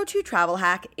 our go-to travel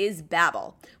hack is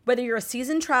Babbel. Whether you're a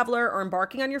seasoned traveler or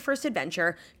embarking on your first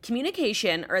adventure,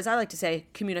 communication, or as I like to say,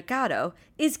 comunicado,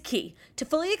 is key to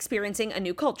fully experiencing a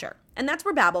new culture. And that's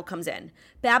where Babbel comes in.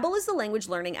 Babbel is the language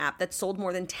learning app that's sold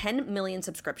more than 10 million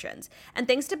subscriptions. And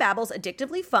thanks to Babbel's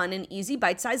addictively fun and easy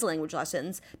bite-sized language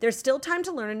lessons, there's still time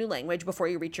to learn a new language before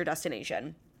you reach your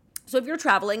destination. So if you're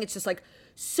traveling, it's just like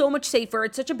so much safer.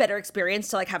 It's such a better experience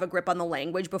to like have a grip on the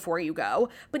language before you go.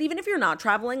 But even if you're not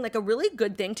traveling, like a really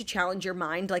good thing to challenge your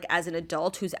mind, like as an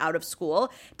adult who's out of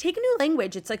school, take a new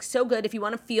language. It's like so good if you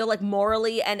want to feel like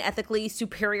morally and ethically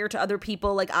superior to other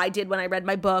people, like I did when I read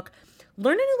my book.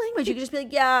 Learn a new language. You can just be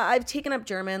like, yeah, I've taken up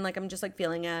German. Like I'm just like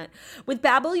feeling it. With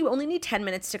Babbel, you only need 10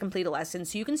 minutes to complete a lesson,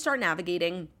 so you can start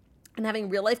navigating and having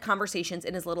real-life conversations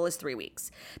in as little as 3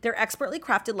 weeks. Their expertly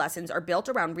crafted lessons are built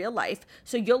around real life,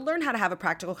 so you'll learn how to have a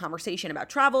practical conversation about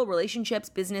travel, relationships,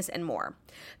 business, and more.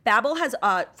 Babbel has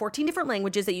 14 different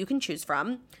languages that you can choose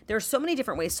from. There are so many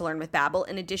different ways to learn with Babbel.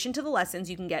 In addition to the lessons,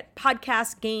 you can get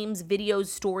podcasts, games, videos,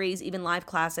 stories, even live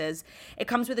classes. It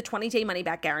comes with a 20-day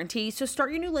money-back guarantee, so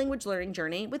start your new language learning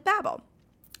journey with Babbel.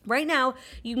 Right now,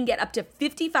 you can get up to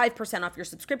 55% off your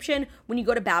subscription when you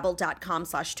go to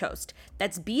babbel.com/toast.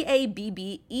 That's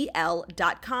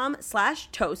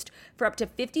BABBEL.com/toast for up to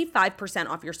 55%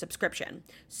 off your subscription.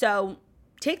 So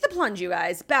take the plunge, you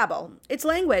guys. Babbel, it's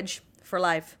language for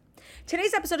life.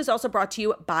 Today's episode is also brought to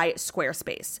you by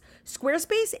Squarespace.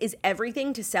 Squarespace is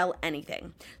everything to sell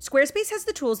anything. Squarespace has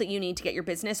the tools that you need to get your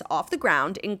business off the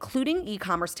ground, including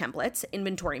e-commerce templates,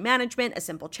 inventory management, a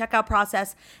simple checkout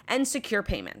process, and secure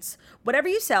payments. Whatever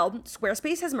you sell,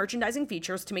 Squarespace has merchandising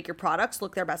features to make your products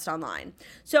look their best online.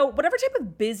 So whatever type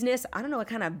of business, I don't know what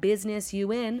kind of business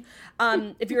you in,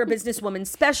 if you're a businesswoman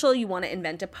special, you want to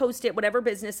invent a post-it, whatever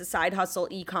business, a side hustle,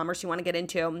 e-commerce you want to get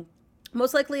into,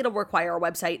 most likely it'll require a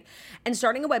website. And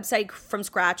starting a website from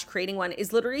scratch, creating one,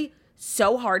 is literally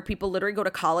so hard. People literally go to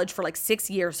college for like 6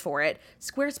 years for it.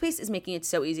 Squarespace is making it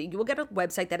so easy. You will get a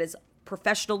website that is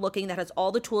professional looking, that has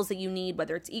all the tools that you need,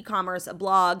 whether it's e-commerce, a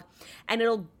blog, and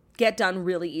it'll get done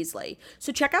really easily.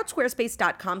 So check out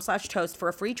squarespace.com/toast for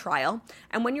a free trial.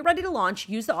 And when you're ready to launch,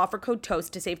 use the offer code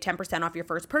TOAST to save 10% off your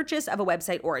first purchase of a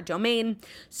website or a domain.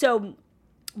 So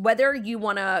whether you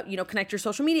want to, connect your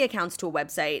social media accounts to a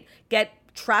website, get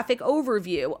traffic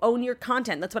overview, own your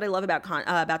content. That's what I love about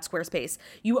Squarespace.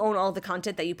 You own all of the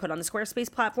content that you put on the Squarespace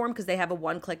platform because they have a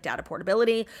one-click data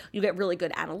portability. You get really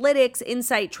good analytics,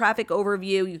 insight, traffic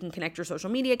overview. You can connect your social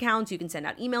media accounts. You can send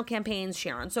out email campaigns,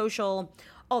 share on social,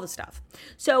 all the stuff.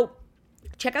 So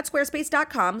check out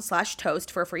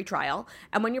squarespace.com/toast for a free trial.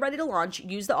 And when you're ready to launch,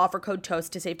 use the offer code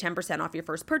TOAST to save 10% off your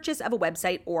first purchase of a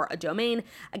website or a domain.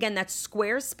 Again, that's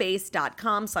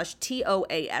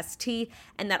squarespace.com/TOAST.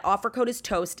 And that offer code is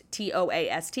TOAST,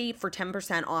 TOAST, for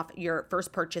 10% off your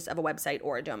first purchase of a website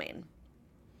or a domain.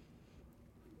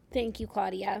 Thank you,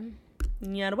 Claudia.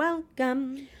 You're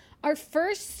welcome. Our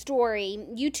first story,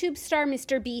 YouTube star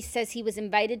Mr. Beast says he was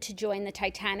invited to join the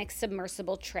Titanic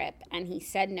submersible trip, and he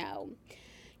said no.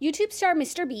 YouTube star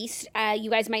Mr. Beast,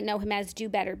 you guys might know him as Do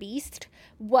Better Beast,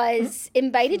 was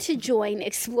invited to join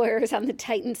explorers on the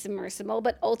Titan submersible,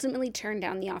 but ultimately turned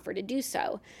down the offer to do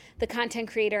so. The content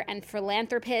creator and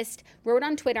philanthropist wrote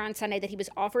on Twitter on Sunday that he was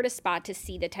offered a spot to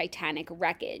see the Titanic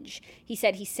wreckage. He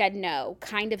said no,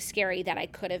 kind of scary that I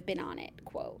could have been on it,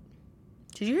 quote.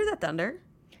 Did you hear that thunder?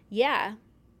 Yeah.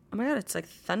 Oh my God, it's like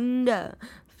thunder.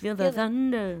 Feel the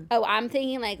thunder. Oh, I'm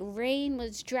thinking like rain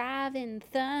was driving,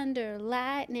 thunder,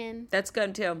 lightning. That's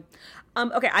good too.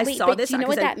 Okay, I Wait, saw but this. do you know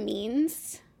what that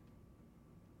means?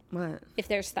 What? If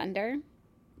there's thunder,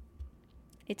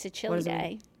 it's a chilly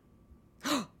day.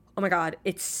 Oh my God,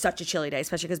 it's such a chilly day,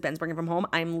 especially because Ben's bringing from home.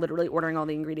 I'm literally ordering all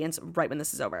the ingredients right when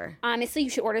this is over. Honestly, you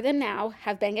should order them now.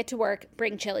 Have Ben get to work,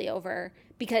 bring chili over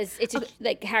because it's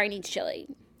like Harry needs chili.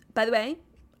 By the way,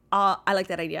 I like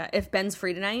that idea. If Ben's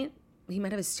free tonight, he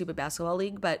might have his stupid basketball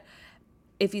league, but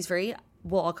if he's free,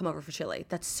 we'll all come over for chili.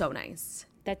 That's so nice.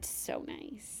 That's so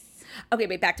nice. Okay,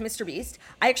 wait, back to Mr. Beast.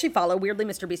 I actually follow, weirdly,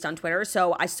 Mr. Beast on Twitter,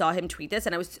 so I saw him tweet this,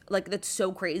 and I was like, that's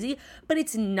so crazy. But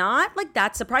it's not, like,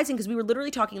 that surprising, because we were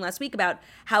literally talking last week about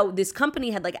how this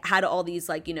company had, like, had all these,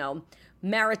 like, you know,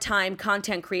 maritime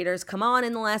content creators come on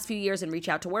in the last few years and reach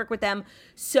out to work with them.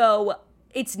 So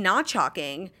it's not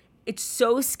shocking. It's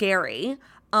so scary.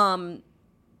 And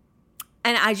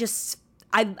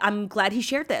I'm glad he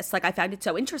shared this. Like, I found it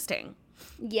so interesting.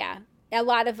 Yeah. A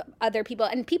lot of other people,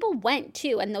 and people went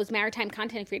too, and those maritime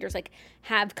content creators like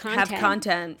have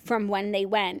content from when they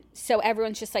went. So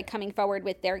everyone's just like coming forward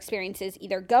with their experiences,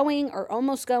 either going or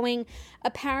almost going.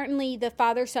 Apparently, the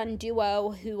father-son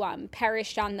duo who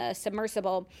perished on the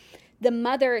submersible, the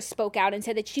mother spoke out and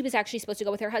said that she was actually supposed to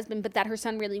go with her husband, but that her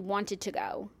son really wanted to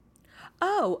go.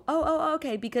 Oh,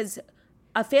 okay, because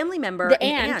a family member, the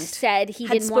aunt said he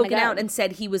didn't want to go. Had spoken out and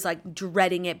said he was like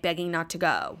dreading it, begging not to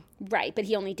go. Right, but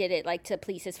he only did it like to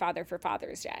please his father for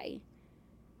Father's Day.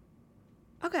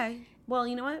 Okay, well,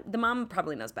 you know what? The mom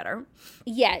probably knows better.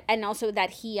 Yeah, and also that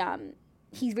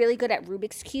he's really good at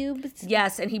Rubik's cubes.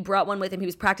 Yes, and he brought one with him. He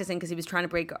was practicing because he was trying to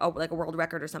break a world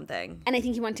record or something. And I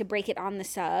think he wanted to break it on the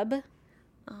sub.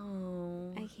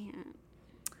 Oh, I can't.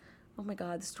 Oh my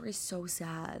God, the story's so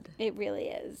sad. It really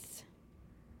is.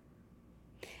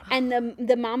 And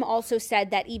the mom also said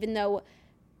that even though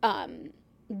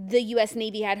the U.S.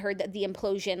 Navy had heard that the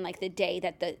implosion, like the day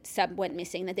that the sub went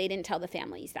missing, that they didn't tell the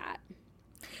families that.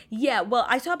 Yeah, well,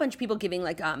 I saw a bunch of people giving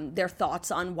like their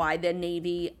thoughts on why the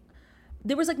Navy.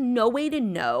 There was like no way to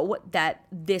know that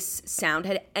this sound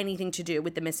had anything to do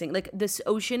with the missing. Like this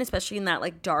ocean, especially in that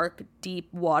like dark,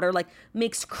 deep water, like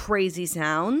makes crazy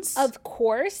sounds. Of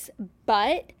course,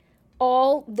 but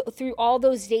through all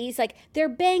those days, like they're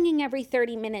banging every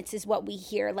 30 minutes is what we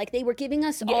hear. Like they were giving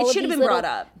us all it should have been brought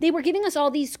up. They were giving us all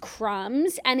these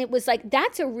crumbs, and it was like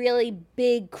that's a really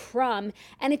big crumb,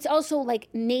 and it's also like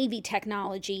Navy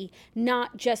technology,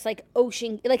 not just like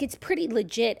ocean. Like it's pretty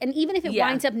legit, and even if it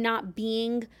winds up not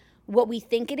being what we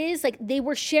think it is, like they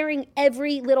were sharing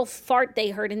every little fart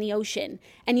they heard in the ocean,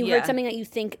 and you heard something that you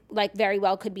think like very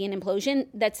well could be an implosion.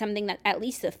 That's something that at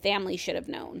least the family should have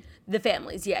known. The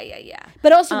families, yeah.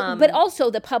 But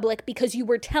also the public, because you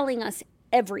were telling us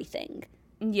everything.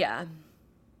 Yeah.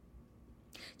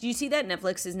 Do you see that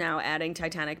Netflix is now adding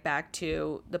Titanic back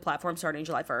to the platform starting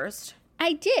July 1st?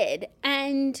 I did,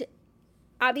 and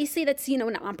obviously that's an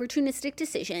opportunistic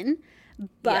decision,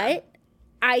 but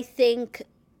I think.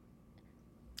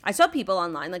 I saw people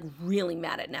online like really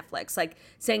mad at Netflix, like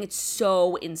saying it's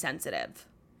so insensitive,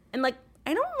 and like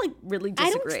I don't like really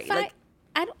disagree.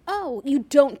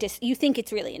 You think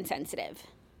it's really insensitive?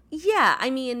 Yeah, I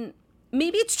mean,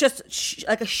 maybe it's just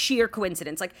like a sheer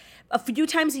coincidence. Like a few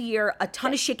times a year, a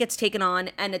ton of shit gets taken on,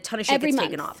 and a ton of shit gets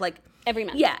taken off. Like every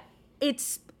month. Yeah,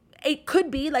 it could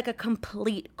be like a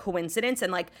complete coincidence,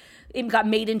 and like it got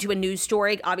made into a news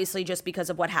story, obviously just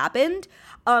because of what happened.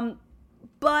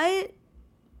 But.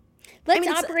 Let's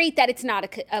operate that it's not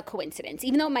a coincidence,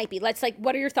 even though it might be.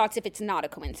 What are your thoughts if it's not a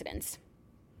coincidence?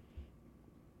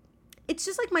 It's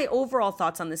just like my overall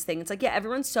thoughts on this thing. It's like, yeah,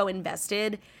 everyone's so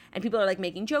invested and people are like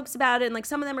making jokes about it. And like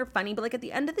some of them are funny, but like at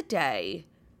the end of the day,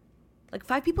 like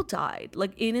 5 people died,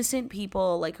 like innocent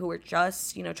people, like who were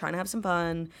just, trying to have some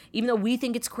fun. Even though we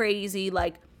think it's crazy,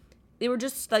 like they were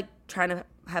just like trying to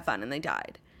have fun and they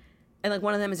died. And like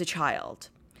one of them is a child.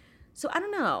 So I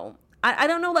don't know. I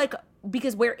don't know, like,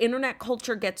 because where internet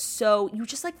culture gets so, you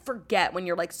just like forget when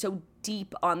you're like so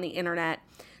deep on the internet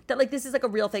that like this is like a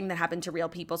real thing that happened to real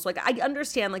people. So like I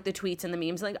understand like the tweets and the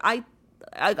memes. Like I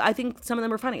think some of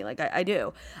them are funny. Like I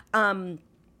do. I don't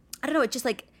know. It's just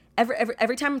like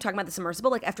every time I'm talking about the submersible,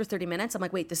 like after 30 minutes, I'm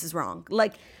like, wait, this is wrong.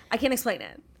 Like I can't explain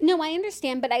it. No, I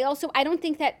understand, but I don't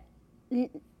think that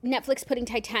Netflix putting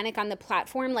Titanic on the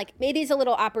platform, like it is a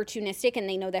little opportunistic, and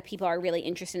they know that people are really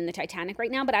interested in the Titanic right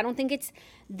now, but I don't think it's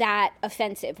that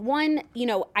offensive. One,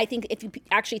 I think if you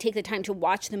actually take the time to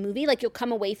watch the movie, like you'll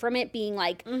come away from it being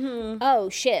like, oh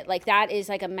shit, like that is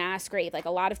like a mass grave. Like a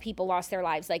lot of people lost their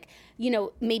lives. Like,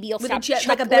 maybe you'll stop chuckling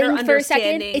like a better for a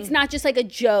second. It's not just like a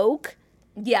joke.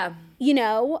 Yeah. You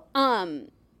know,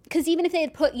 because even if they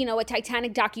had put, you know, a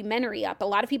Titanic documentary up, a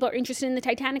lot of people are interested in the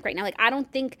Titanic right now. Like, I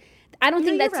don't think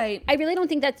that's right. I really don't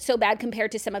think that's so bad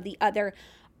compared to some of the other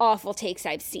awful takes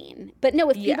I've seen. But no,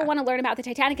 if people want to learn about the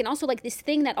Titanic, and also like this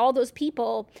thing that all those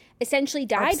people essentially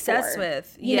died obsessed for,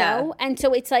 with, you know, and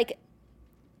so it's like,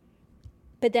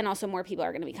 but then also more people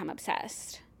are going to become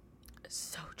obsessed.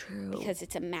 So true. Because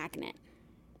it's a magnet.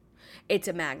 It's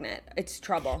a magnet. It's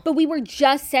trouble. But we were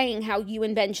just saying how you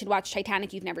and Ben should watch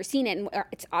Titanic. You've never seen it, and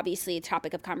it's obviously a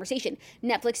topic of conversation.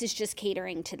 Netflix is just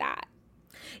catering to that.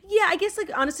 Yeah, I guess,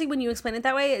 like, honestly, when you explain it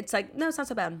that way, it's like, no, it's not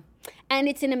so bad. And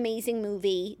it's an amazing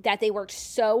movie that they worked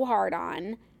so hard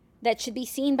on that should be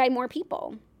seen by more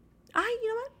people. You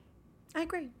know what? I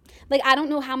agree. Like, I don't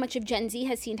know how much of Gen Z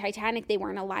has seen Titanic. They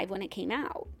weren't alive when it came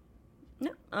out.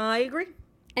 No, I agree.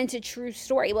 And it's a true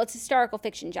story. Well, it's historical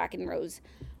fiction. Jack and Rose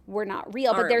were not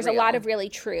real, but there's a lot of really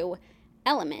true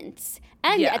elements.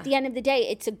 And at the end of the day,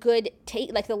 it's a good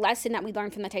take, like the lesson that we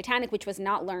learned from the Titanic, which was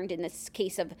not learned in this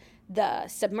case of the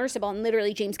submersible. And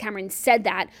literally James Cameron said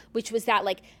that, which was that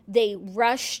like they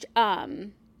rushed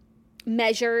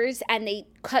measures and they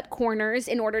cut corners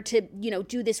in order to, you know,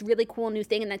 do this really cool new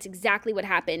thing. And that's exactly what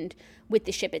happened with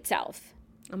the ship itself.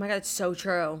 Oh my God, it's so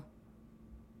true.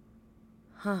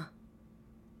 Huh.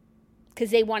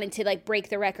 Because they wanted to like break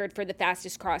the record for the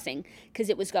fastest crossing because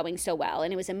it was going so well,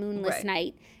 and it was a moonless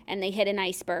night, and they hit an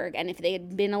iceberg, and if they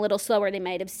had been a little slower, they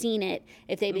might have seen it.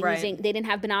 If they'd been they didn't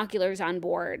have binoculars on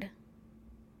board.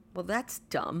 Well, that's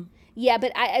dumb. Yeah,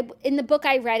 but I in the book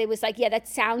I read, it was like, yeah, that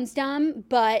sounds dumb,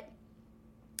 but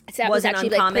that was actually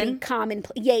uncommon? Like pretty common.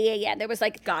 Yeah. There was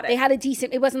like, got it. They had a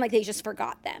decent. It wasn't like they just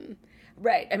forgot them.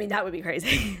 Right. I mean, that would be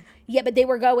crazy. Yeah, but they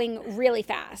were going really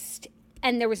fast,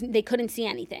 and they couldn't see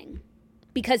anything.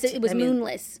 Because it was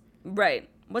moonless. Right.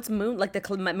 What's moon? Like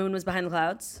the moon was behind the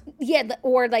clouds? Yeah,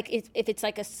 or like if it's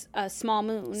like a small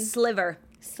moon. Sliver.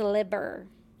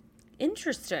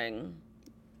 Interesting.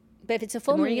 But if it's a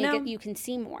full moon, you can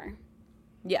see more.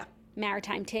 Yeah.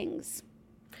 Maritime tings.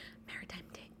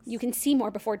 You can see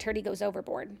more before Turdy goes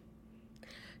overboard.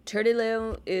 Turdy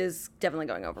Lou is definitely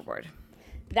going overboard.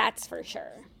 That's for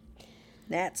sure.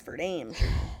 That's for damn.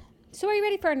 So are you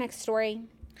ready for our next story?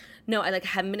 No, I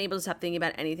haven't been able to stop thinking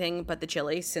about anything but the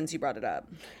chili since you brought it up.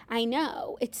 I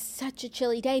know. It's such a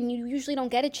chilly day, and you usually don't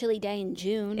get a chilly day in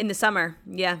June. In the summer,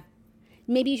 yeah.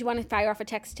 Maybe you want to fire off a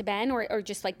text to Ben or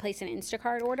just like place an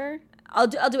Instacart order? I'll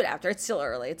do it after. It's still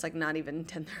early. It's not even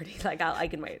 10:30. I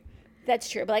can wait. That's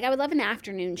true. But I would love an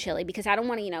afternoon chili because I don't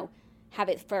want to, have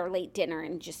it for a late dinner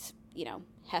and just,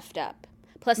 heft up.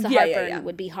 Plus the heartburn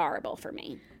would be horrible for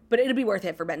me. But it'll be worth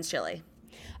it for Ben's chili.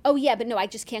 Oh, yeah, but no, I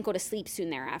just can't go to sleep soon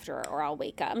thereafter or I'll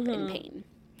wake up in pain.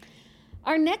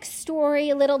 Our next story,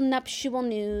 a little nuptial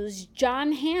news.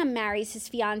 Jon Hamm marries his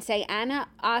fiancée, Anna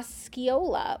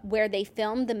Osceola, where they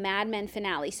filmed the Mad Men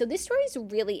finale. So this story is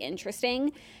really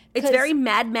interesting. It's very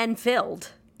Mad Men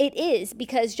filled. It is,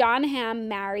 because Jon Hamm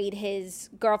married his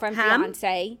girlfriend,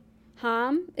 fiancée.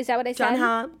 Hamm? Is that what I said? Jon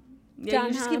Hamm. Yeah, Jon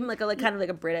you just Hamm. give him kind of like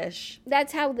a British.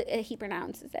 That's how he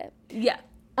pronounces it. Yeah.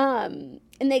 And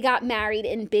they got married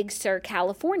in Big Sur,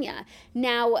 California.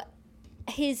 Now,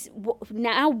 his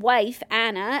wife,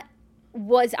 Anna,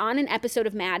 was on an episode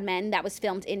of Mad Men that was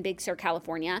filmed in Big Sur,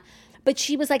 California, but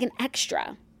she was like an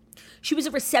extra. She was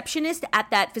a receptionist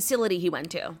at that facility he went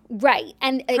to. Right.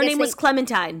 And her name was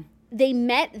Clementine. They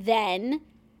met then.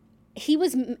 He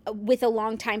was with a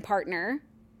longtime partner.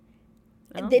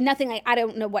 Oh. I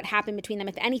don't know what happened between them,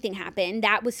 if anything happened.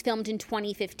 That was filmed in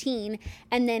 2015.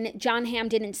 And then Jon Hamm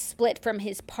didn't split from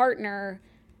his partner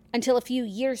until a few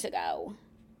years ago.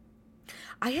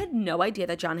 I had no idea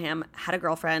that Jon Hamm had a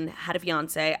girlfriend, had a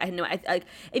fiance. I had no.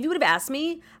 If you would have asked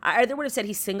me, I either would have said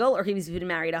he's single or he's been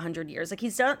married 100 years.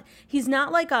 He's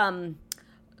not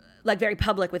like very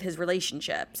public with his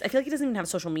relationships. I feel like he doesn't even have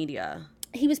social media.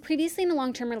 He was previously in a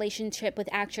long-term relationship with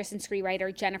actress and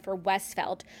screenwriter Jennifer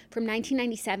Westfeldt from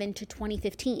 1997 to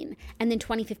 2015. And then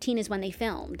 2015 is when they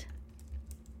filmed.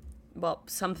 Well,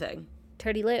 something.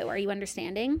 Turdy Lou, are you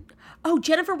understanding? Oh,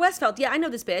 Jennifer Westfeldt. Yeah, I know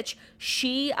this bitch.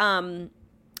 She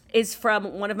is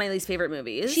from one of my least favorite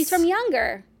movies. She's from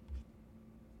Younger.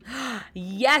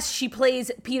 Yes, she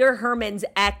plays Peter Herman's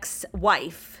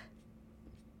ex-wife.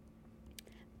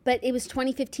 But it was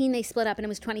 2015 they split up, and it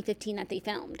was 2015 that they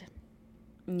filmed.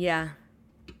 Yeah.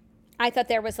 I thought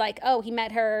there was he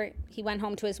met her, he went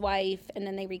home to his wife, and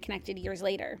then they reconnected years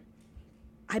later.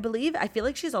 I feel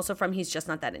like she's also from He's Just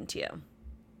Not That Into You.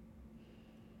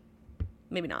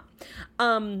 Maybe not.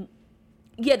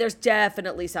 Yeah, there's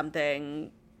definitely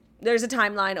something. There's a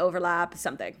timeline overlap,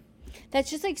 something. That's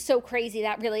just so crazy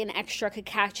that really an extra could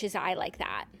catch his eye like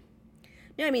that.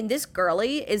 Yeah, I mean, this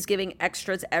girly is giving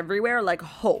extras everywhere like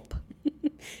Hope.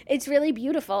 It's really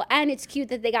beautiful, and it's cute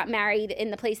that they got married in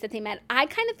the place that they met. I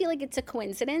kind of feel like it's a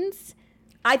coincidence.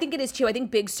 I think it is too. I think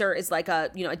Big Sur is like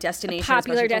a destination,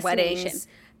 popular especially for destination. weddings.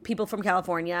 People from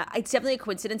California. It's definitely a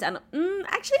coincidence. And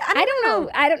actually, I don't know.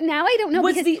 I don't know.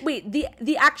 Was because,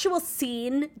 the actual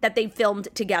scene that they filmed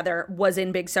together was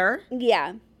in Big Sur?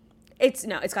 yeah. It's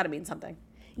got to mean something.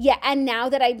 Yeah, and now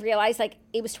that I realize, like,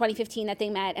 it was 2015 that they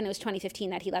met, and it was 2015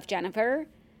 that he left Jennifer,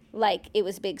 like, it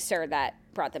was Big Sur that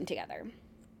brought them together.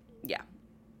 Yeah.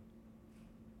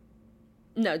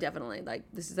 No, definitely. Like,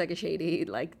 this is like a shady,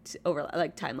 like,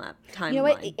 time lapse. You know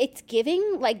what? It's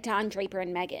giving, like, Don Draper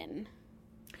and Megan.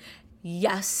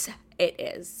 Yes, it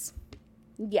is.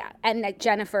 Yeah, and that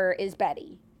Jennifer is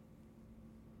Betty.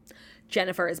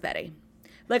 Jennifer is Betty.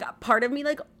 Like, part of me,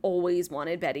 like, always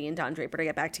wanted Betty and Don Draper to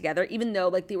get back together, even though,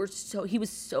 like, he was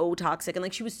so toxic, and,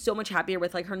 like, she was so much happier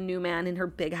with, like, her new man in her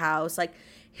big house, like,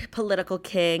 political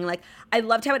king. Like, I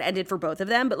loved how it ended for both of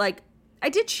them, but, like, I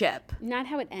did ship. Not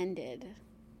how it ended.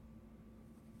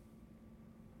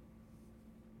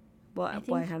 What?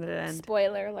 Why? How did it end?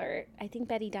 Spoiler alert. I think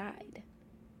Betty died.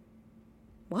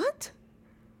 What?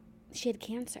 She had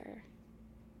cancer.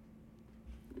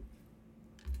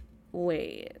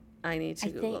 Wait, I need to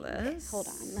Google this. Hold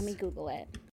on, let me Google it.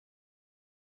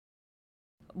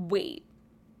 Wait.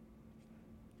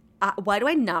 Why do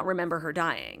I not remember her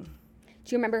dying?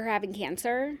 Do you remember her having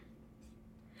cancer?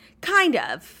 Kind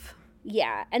of.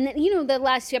 Yeah, and then, you know, the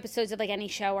last two episodes of, like, any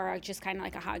show are just kind of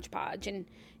like a hodgepodge, and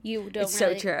you don't It's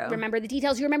really so true. remember the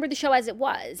details. You remember the show as it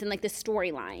was, and, like, the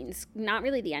storylines, not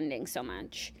really the ending so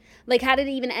much. Like, how did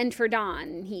it even end for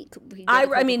Don? He did the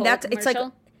I mean, Coca-Cola it's like,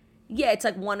 commercial? yeah, it's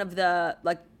like one of the,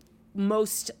 like,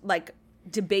 most, like,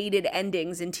 debated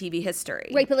endings in TV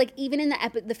history. Right, but, like, even in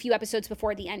the few episodes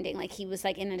before the ending, like, he was,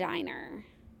 like, in a diner.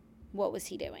 What was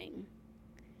he doing?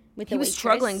 With the He was waitress?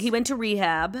 struggling. He went to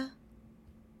rehab.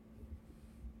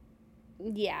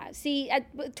 Yeah. See,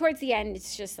 towards the end,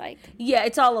 it's just like, Yeah,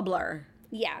 it's all a blur.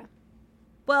 yeah.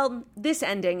 Well, this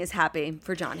ending is happy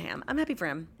for Jon Hamm. I'm happy for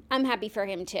him. I'm happy for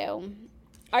him, too.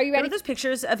 Are you ready? Remember those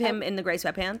pictures of him in the gray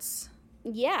sweatpants?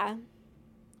 Yeah.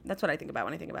 That's what I think about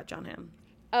when I think about Jon Hamm.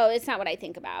 Oh, it's not what I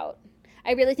think about.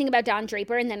 I really think about Don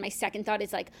Draper, and then my second thought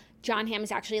is, like, Jon Hamm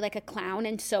is actually, like, a clown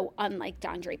and so unlike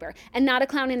Don Draper. And not a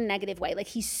clown in a negative way. Like,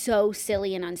 he's so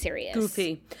silly and unserious.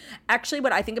 Goofy. Actually,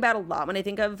 what I think about a lot when I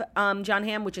think of Jon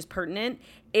Hamm, which is pertinent,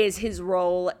 is his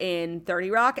role in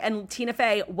 30 Rock. And Tina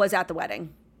Fey was at the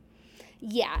wedding.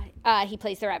 Yeah. He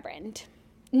plays the Reverend.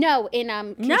 No, in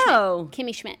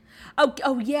Kimmy Schmidt.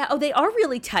 Oh yeah. Oh, they are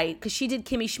really tight because she did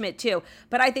Kimmy Schmidt too.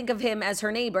 But I think of him as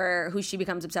her neighbor, who she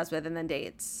becomes obsessed with and then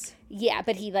dates. Yeah,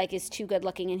 but he, like, is too good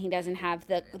looking, and he doesn't have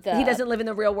the He doesn't live in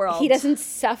the real world. He doesn't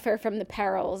suffer from the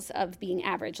perils of being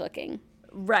average looking.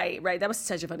 Right. That was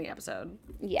such a funny episode.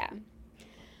 Yeah.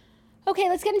 Okay,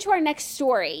 let's get into our next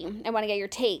story. I want to get your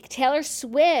take. Taylor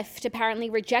Swift apparently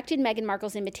rejected Meghan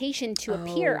Markle's invitation to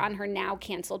appear on her now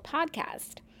canceled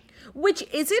podcast. Which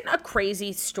isn't a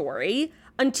crazy story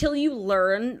until you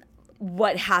learn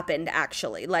what happened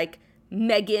actually. Like,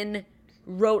 Meghan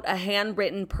wrote a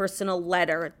handwritten personal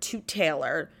letter to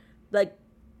Taylor, like,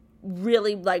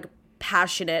 really, like,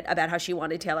 passionate about how she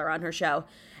wanted Taylor on her show.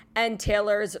 And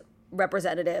Taylor's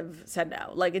representative said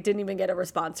no. Like, it didn't even get a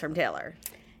response from Taylor.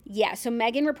 Yeah, so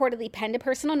Meghan reportedly penned a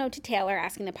personal note to Taylor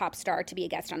asking the pop star to be a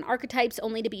guest on Archetypes,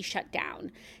 only to be shut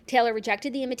down. Taylor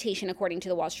rejected the invitation, according to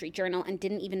the Wall Street Journal, and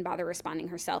didn't even bother responding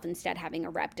herself, instead having a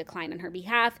rep decline on her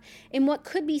behalf in what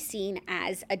could be seen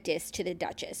as a diss to the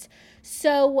Duchess.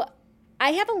 So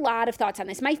I have a lot of thoughts on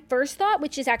this. My first thought,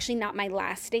 which is actually not my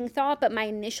lasting thought, but my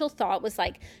initial thought was,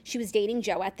 like, she was dating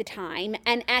Joe at the time.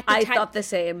 And at the time, I thought the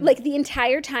same. Like, the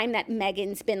entire time that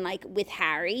Meghan's been, like, with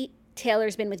Harry,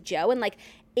 Taylor's been with Joe. And, like,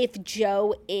 if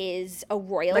Joe is a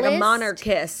royalist, like a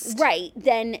monarchist, right,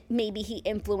 then maybe he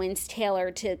influenced Taylor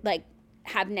to, like,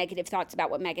 have negative thoughts about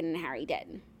what Meghan and Harry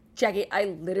did. Jackie, I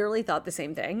literally thought the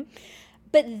same thing.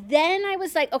 But then I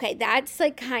was like, okay, that's,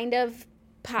 like, kind of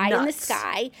pie in the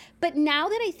sky. But now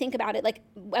that I think about it, like,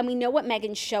 and we know what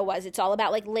Meghan's show was, it's all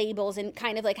about, like, labels and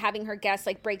kind of, like, having her guests,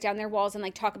 like, break down their walls and,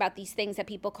 like, talk about these things that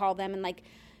people call them, and, like,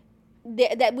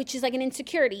 that which is, like, an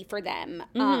insecurity for them.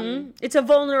 It's a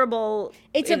vulnerable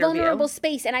interview. A vulnerable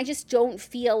space, and I just don't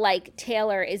feel like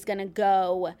Taylor is going to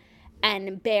go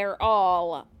and bear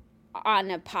all on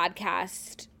a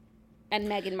podcast, and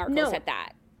Meghan Markle's at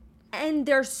that. And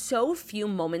there's so few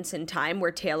moments in time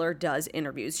where Taylor does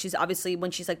interviews. She's obviously, when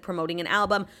she's, like, promoting an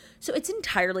album. So it's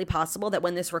entirely possible that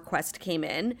when this request came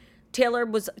in, Taylor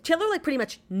like pretty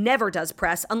much never does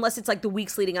press unless it's like the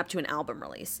weeks leading up to an album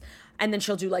release. And then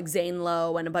she'll do like Zane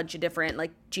Lowe and a bunch of different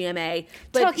like GMA.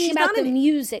 But talking about the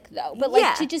music though, but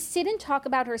like to just sit and talk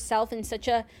about herself in such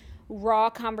a raw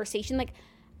conversation, like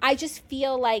I just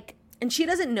feel like. And she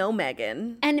doesn't know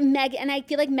Megan. And I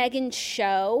feel like Megan's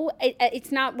show,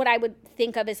 it's not what I would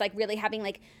think of as like really having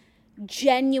like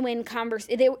genuine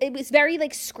conversation. It was very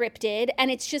like scripted,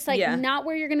 and it's just like not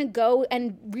where you're gonna go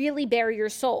and really bare your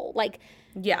soul. Like,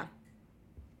 yeah.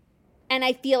 And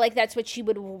I feel like that's what she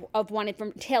would have wanted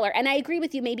from Taylor. And I agree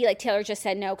with you. Maybe like Taylor just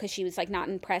said no because she was like not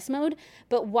in press mode.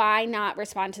 But why not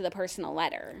respond to the personal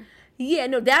letter? Yeah,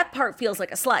 no, that part feels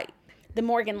like a slight. The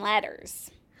Morgan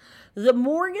letters. The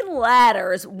Morgan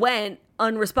ladders went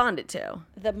unresponded to.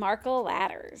 The Markle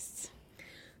ladders.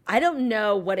 I don't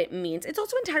know what it means. It's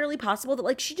also entirely possible that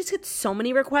like she just gets so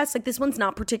many requests. Like this one's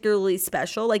not particularly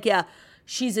special. Like yeah,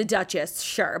 she's a duchess,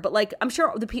 sure, but like I'm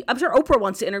sure Oprah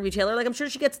wants to interview Taylor. Like I'm sure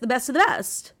she gets the best of the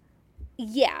best.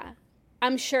 Yeah,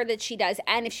 I'm sure that she does.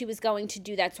 And if she was going to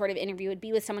do that sort of interview, it would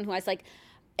be with someone who has like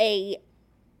a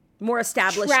more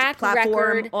established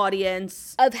platform,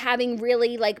 audience of having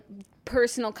really like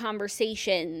personal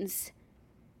conversations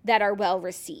that are well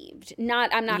received.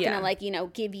 I'm not going to like,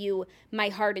 give you my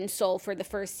heart and soul for the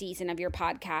first season of your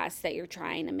podcast that you're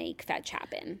trying to make fetch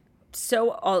happen.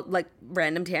 So like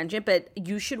random tangent, but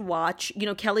you should watch,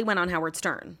 Kelly went on Howard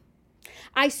Stern.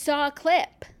 I saw a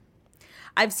clip.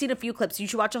 I've seen a few clips. You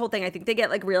should watch the whole thing. I think they get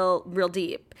like real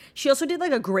deep. She also did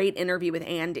like a great interview with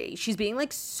Andy. She's being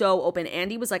like so open.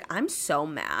 Andy was like, I'm so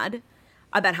mad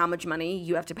about how much money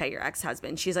you have to pay your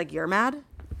ex-husband. She's like, you're mad?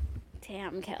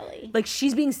 Damn, Kelly. Like,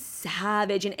 she's being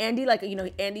savage. And Andy, like,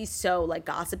 Andy's so, like,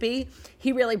 gossipy.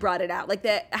 He really brought it out. Like,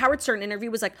 the Howard Stern interview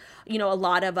was, like, a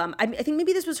lot of, I think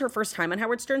maybe this was her first time on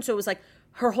Howard Stern. So it was, like,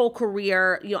 her whole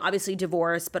career, obviously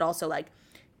divorce, but also, like,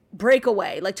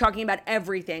 breakaway. Like, talking about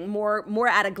everything, more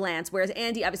at a glance. Whereas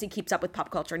Andy obviously keeps up with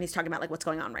pop culture and he's talking about, like, what's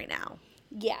going on right now.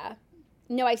 Yeah.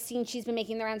 No, she's been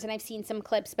making the rounds and I've seen some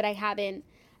clips, but I haven't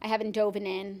dove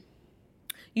in.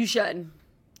 You should.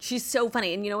 She's so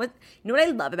funny. And you know what I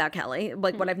love about Kelly?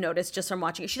 Like what I've noticed just from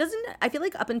watching it. I feel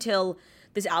like up until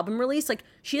this album release, like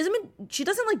she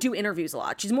doesn't like do interviews a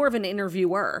lot. She's more of an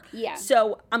interviewer. Yeah.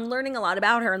 So I'm learning a lot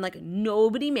about her and like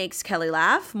nobody makes Kelly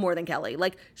laugh more than Kelly.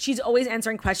 Like she's always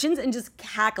answering questions and just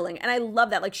cackling. And I love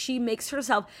that. Like she makes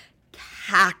herself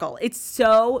cackle. That's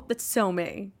so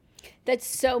me. That's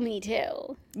so me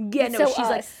too. Yeah, no, she's us.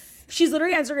 Like she's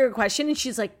literally answering a question and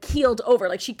she's like keeled over.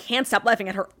 Like she can't stop laughing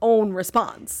at her own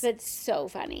response. That's so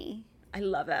funny. I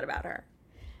love that about her.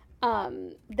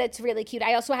 That's really cute.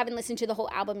 I also haven't listened to the whole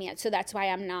album yet, so that's why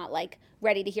I'm not like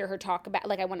ready to hear her talk about,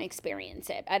 like I want to experience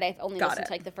it. And I've only listened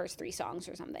to like the first 3 songs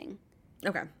or something.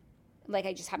 Okay. Like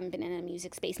I just haven't been in a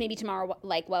music space. Maybe tomorrow,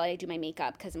 like while I do my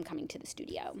makeup, because I'm coming to the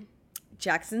studio.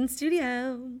 Jackson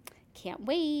Studio. Can't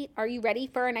wait. Are you ready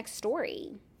for our next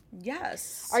story?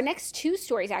 Yes. Our next 2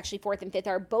 stories, actually, 4th and 5th,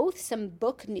 are both some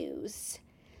book news.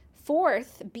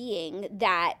 4th being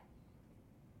that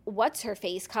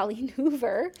what's-her-face, Colleen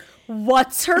Hoover.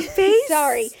 What's her face?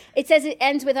 Sorry. It says it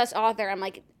ends with us author. I'm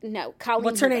like, no, Colleen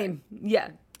What's Hoover. Her name? Yeah.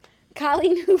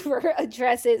 Colleen Hoover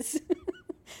addresses...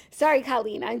 Sorry,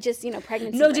 Colleen. I'm just,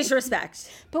 pregnancy. No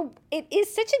disrespect. But it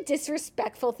is such a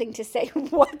disrespectful thing to say,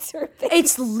 what's her face?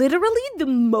 It's literally the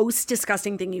most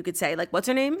disgusting thing you could say. Like, what's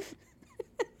her name?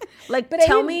 Like,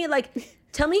 tell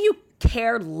me you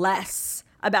care less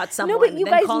about someone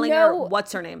than calling her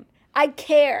what's her name. I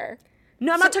care.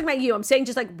 No, I'm not talking about you. I'm saying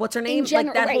just like, what's her name?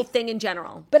 Like that whole thing in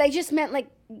general. But I just meant like,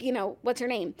 what's her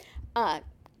name?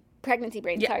 Pregnancy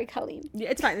brain. Yeah. Sorry, Colleen. Yeah,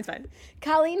 it's fine.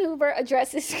 Colleen Hoover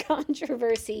addresses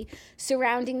controversy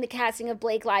surrounding the casting of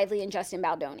Blake Lively and Justin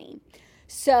Baldoni.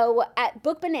 So at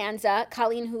Book Bonanza,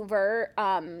 Colleen Hoover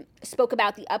spoke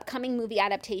about the upcoming movie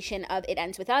adaptation of It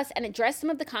Ends With Us and addressed some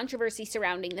of the controversy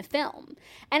surrounding the film.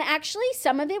 And actually,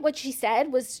 some of it, what she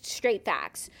said, was straight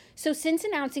facts. So since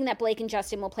announcing that Blake and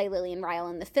Justin will play Lily and Ryle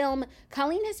in the film,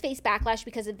 Colleen has faced backlash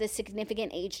because of the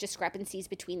significant age discrepancies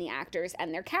between the actors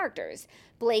and their characters.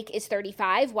 Blake is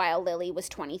 35, while Lily was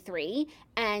 23,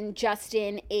 and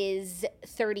Justin is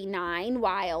 39,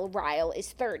 while Ryle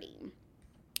is 30.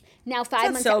 Now,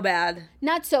 5 months. Not so bad.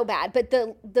 Not so bad, but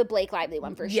the Blake Lively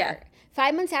one for sure.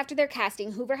 5 months after their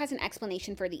casting, Hoover has an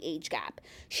explanation for the age gap.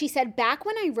 She said, "Back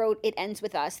when I wrote It Ends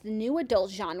With Us, the new adult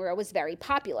genre was very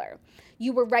popular.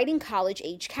 You were writing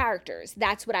college-age characters.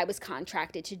 That's what I was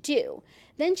contracted to do.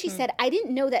 Then she said, I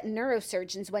didn't know that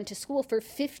neurosurgeons went to school for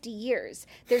 50 years.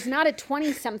 There's not a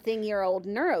 20-something-year-old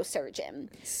neurosurgeon.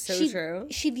 So true.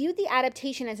 She viewed the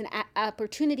adaptation as an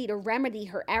opportunity to remedy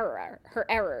her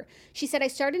error. She said, I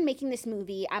started making this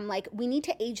movie. I'm like, we need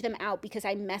to age them out because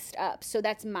I messed up. So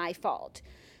that's my fault.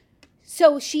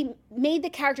 So she made the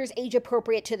characters age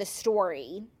appropriate to the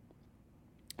story.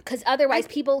 Because otherwise,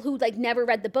 people who like never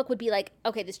read the book would be like,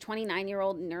 okay, this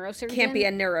 29-year-old neurosurgeon can't be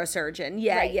a neurosurgeon.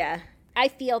 Yeah, right. Yeah. I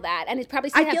feel that, and it's probably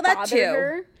something that bothered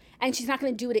her, and she's not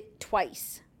going to do it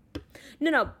twice.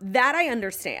 No, that I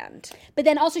understand. But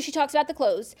then also she talks about the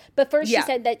clothes. But first she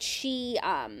said that she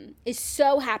is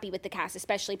so happy with the cast,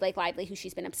 especially Blake Lively, who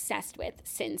she's been obsessed with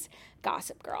since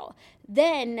Gossip Girl.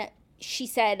 Then she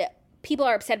said people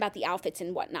are upset about the outfits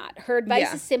and whatnot. Her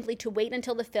advice is simply to wait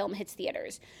until the film hits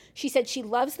theaters. She said she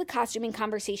loves the costuming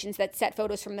conversations that set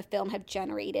photos from the film have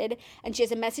generated, and she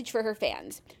has a message for her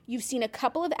fans. You've seen a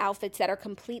couple of outfits that are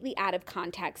completely out of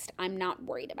context. I'm not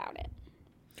worried about it.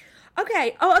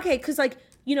 Okay. Oh, okay. Because, like,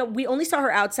 you know, we only saw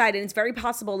her outside, and it's very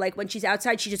possible, like, when she's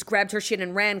outside, she just grabbed her shit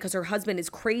and ran because her husband is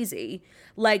crazy.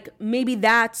 Like, maybe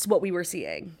that's what we were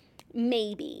seeing.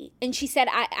 Maybe. And she said,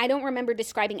 I don't remember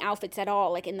describing outfits at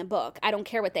all, like in the book. I don't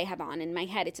care what they have on. In my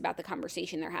head, it's about the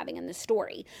conversation they're having in the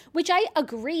story. Which I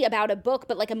agree about a book,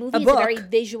 but like a movie is a very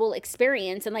visual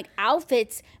experience, and like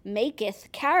outfits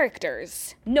maketh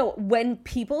characters. No, when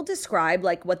people describe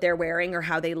like what they're wearing or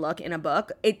how they look in a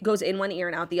book, it goes in one ear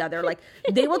and out the other. Like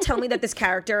they will tell me that this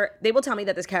character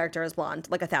is blonde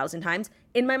like 1,000 times.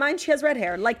 In my mind, she has red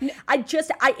hair. Like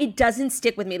it doesn't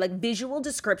stick with me. Like visual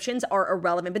descriptions are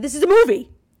irrelevant, but this is a movie.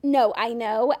 No, I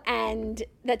know, and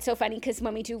that's so funny because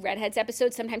when we do Redheads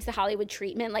episodes, sometimes the Hollywood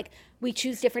treatment, like we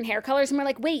choose different hair colors, and we're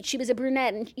like, wait, she was a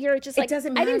brunette, and you're just like, it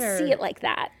doesn't matter. I didn't see it like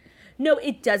that. No,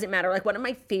 it doesn't matter. Like one of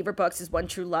my favorite books is One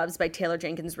True Loves by Taylor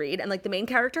Jenkins Reid, and like the main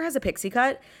character has a pixie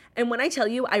cut, and when I tell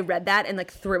you, I read that and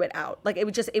like threw it out. Like it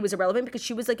was irrelevant because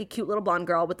she was like a cute little blonde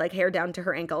girl with like hair down to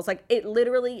her ankles. Like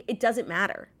it doesn't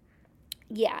matter.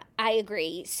 Yeah, I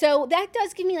agree. So that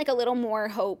does give me like a little more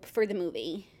hope for the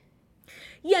movie.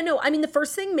 Yeah, no, I mean, the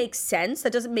first thing makes sense.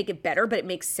 That doesn't make it better, but it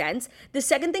makes sense. The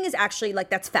second thing is actually, like,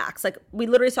 that's facts. Like, we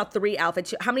literally saw 3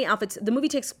 outfits. How many outfits? The movie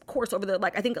takes course over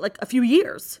I think, a few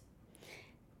years.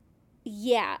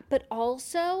 Yeah, but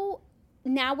also,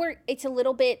 now it's a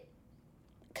little bit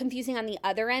confusing on the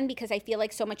other end because I feel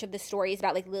like so much of the story is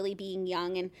about, like, Lily being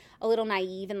young and a little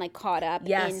naive and, like, caught up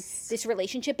in this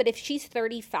relationship. But if she's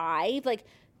 35, like,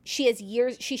 she has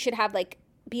years, she should have, like,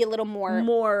 be a little more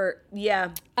no,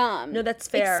 that's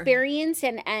fair. Experience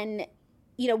and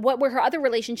you know, what were her other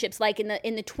relationships like in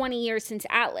the 20 years since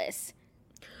Atlas?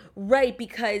 Right,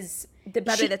 because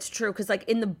that's true, because like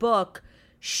in the book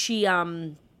she's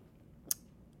like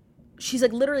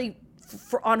literally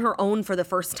on her own for the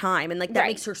first time, and like that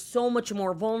makes her so much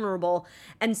more vulnerable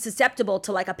and susceptible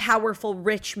to like a powerful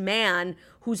rich man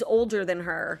who's older than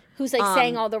her, who's like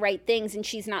saying all the right things, and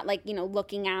she's not like, you know,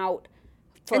 looking out.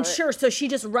 And sure, so she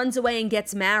just runs away and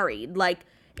gets married. Like,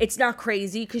 it's not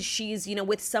crazy because she's, you know,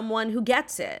 with someone who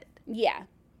gets it. Yeah.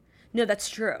 No, that's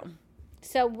true.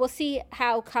 So we'll see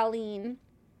how Colleen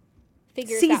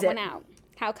figures that one out.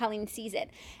 How Colleen sees it.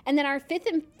 And then our 5th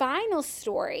and final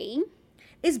story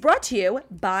is brought to you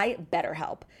by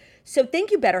BetterHelp. So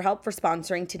thank you, BetterHelp, for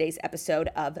sponsoring today's episode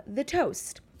of The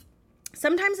Toast.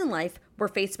 Sometimes in life, we're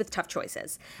faced with tough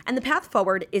choices, and the path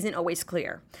forward isn't always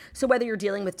clear. So whether you're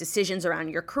dealing with decisions around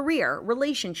your career,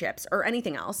 relationships, or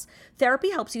anything else,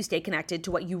 therapy helps you stay connected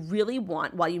to what you really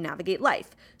want while you navigate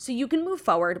life, so you can move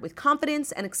forward with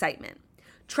confidence and excitement.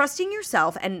 Trusting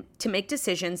yourself and to make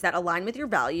decisions that align with your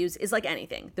values is like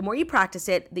anything. The more you practice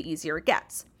it, the easier it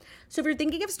gets. So if you're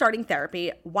thinking of starting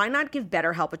therapy, why not give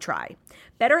BetterHelp a try?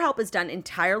 BetterHelp is done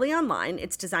entirely online.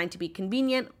 It's designed to be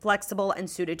convenient, flexible, and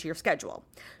suited to your schedule.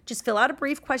 Just fill out a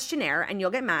brief questionnaire and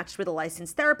you'll get matched with a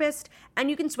licensed therapist, and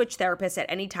you can switch therapists at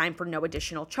any time for no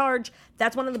additional charge.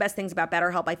 That's one of the best things about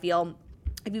BetterHelp, I feel.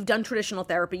 If you've done traditional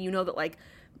therapy, you know that like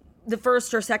the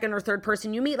first or second or third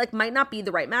person you meet like might not be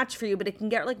the right match for you, but it can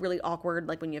get like really awkward,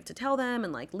 like when you have to tell them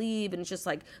and like leave, and it's just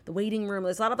like the waiting room.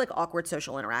 There's a lot of like awkward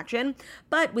social interaction.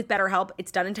 But with BetterHelp,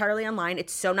 it's done entirely online.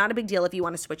 It's so not a big deal if you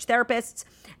want to switch therapists,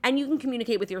 and you can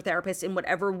communicate with your therapist in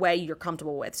whatever way you're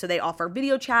comfortable with. So they offer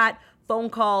video chat, phone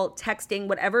call, texting,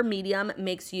 whatever medium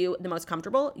makes you the most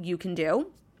comfortable, you can do.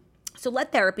 So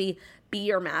let therapy be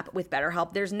your map with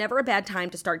BetterHelp. There's never a bad time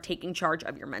to start taking charge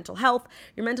of your mental health.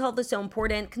 Your mental health is so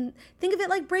important. Think of it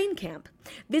like Brain Camp.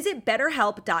 Visit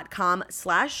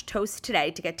BetterHelp.com/toast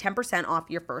today to get 10% off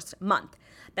your first month.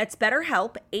 That's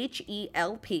BetterHelp,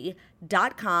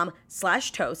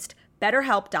 HELP.com/toast.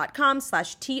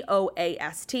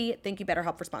 betterhelp.com/TOAST. Thank you,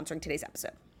 BetterHelp, for sponsoring today's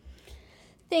episode.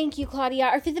 Thank you, Claudia.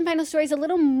 Our fifth and final story is a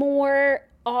little more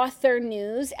author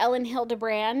news. Ellen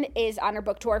Hildebrand is on her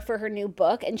book tour for her new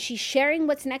book, and she's sharing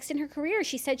what's next in her career.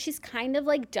 She said she's kind of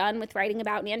like done with writing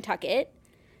about Nantucket.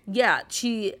 Yeah,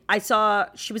 I saw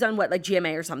she was on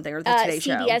GMA or something, or the Today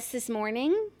Show. CBS This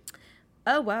Morning.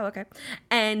 Oh, wow, okay.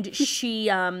 And she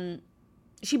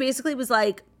basically was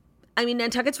like, I mean,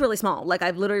 Nantucket's really small. Like,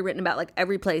 I've literally written about, like,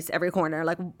 every place, every corner.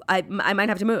 Like, I might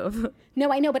have to move.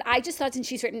 No, I know, but I just thought since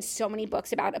she's written so many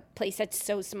books about a place that's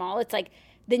so small, it's like,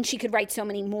 then she could write so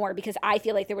many more, because I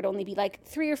feel like there would only be, like,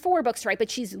 3 or 4 books to write, but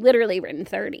she's literally written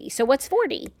 30. So what's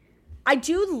 40? I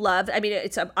do love, I mean,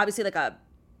 it's obviously, like, a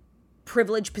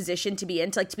privileged position to be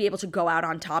in, to, like, to be able to go out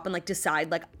on top and, like,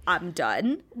 decide, like, I'm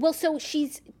done. Well, so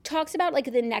she's talks about, like,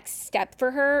 the next step for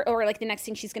her, or, like, the next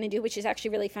thing she's going to do, which is actually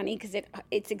really funny because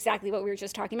it's exactly what we were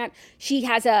just talking about. She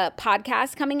has a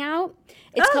podcast coming out.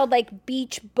 It's called, like,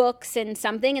 Beach Books and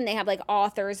something, and they have, like,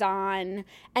 authors on.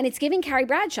 And it's giving Carrie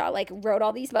Bradshaw, like, wrote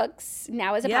all these books,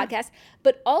 now as a podcast.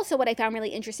 But also what I found really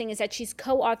interesting is that she's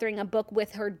co-authoring a book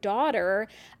with her daughter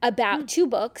about 2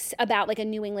 books about, like, a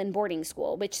New England boarding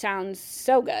school, which sounds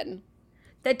so good.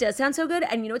 That does sound so good.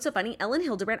 And you know what's so funny? Ellen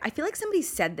Hildebrand, I feel like somebody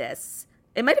said this.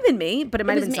 It might have been me, but it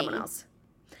might have been someone else.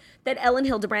 That Ellen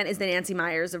Hildebrand is the Nancy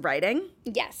Meyers of writing.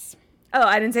 Yes. Oh,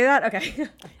 I didn't say that? Okay.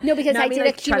 No, because I did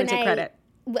a Q&A. Credit.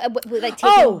 Like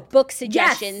taking book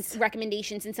suggestions,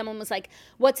 recommendations, and someone was like,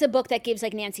 what's a book that gives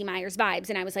like Nancy Meyers vibes?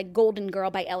 And I was like, Golden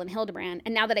Girl by Ellen Hildebrand.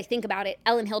 And now that I think about it,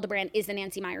 Ellen Hildebrand is the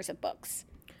Nancy Meyers of books.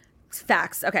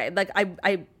 Facts. Okay. Like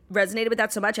I resonated with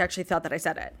that so much, I actually thought that I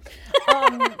said it.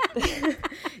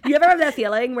 You ever have that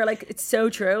feeling where like it's so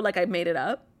true, like I made it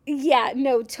up? Yeah,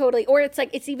 no, totally. Or it's like,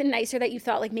 it's even nicer that you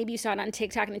thought like maybe you saw it on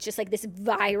TikTok and it's just like this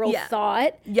viral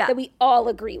thought that we all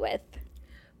agree with.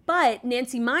 But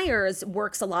Nancy Meyers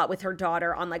works a lot with her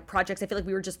daughter on like projects. I feel like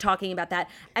we were just talking about that.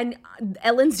 And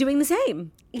Ellen's doing the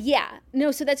same. Yeah. No,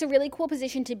 so that's a really cool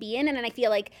position to be in. And then I feel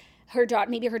like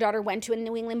maybe her daughter went to a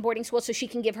New England boarding school so she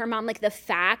can give her mom like the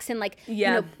facts and like, you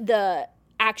know, the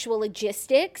actual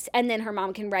logistics. And then her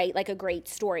mom can write like a great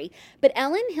story. But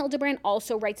Ellen Hildebrand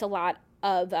also writes a lot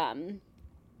of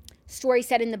stories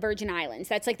set in the Virgin Islands.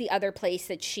 That's like the other place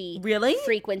that she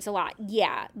frequents a lot.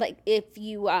 Yeah. Like if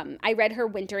you, I read her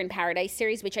Winter in Paradise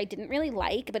series, which I didn't really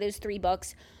like, but it was 3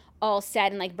 books all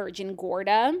set in like Virgin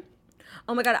Gorda.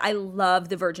 Oh my God, I love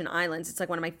the Virgin Islands. It's like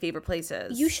one of my favorite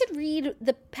places. You should read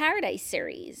the Paradise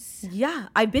series. Yeah,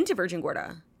 I've been to Virgin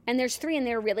Gorda. And there's 3 and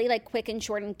they're really like quick and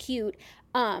short and cute.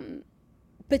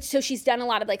 But so she's done a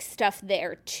lot of like stuff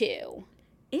there too.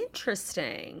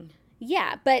 Interesting.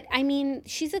 Yeah, but I mean,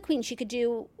 she's a queen. She could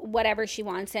do whatever she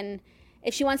wants. And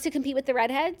if she wants to compete with the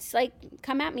redheads, like,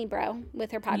 come at me, bro,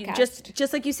 with her podcast.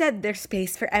 Just like you said, there's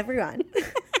space for everyone.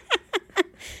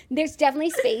 There's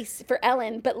definitely space for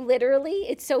Ellen. But literally,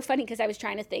 it's so funny because I was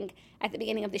trying to think at the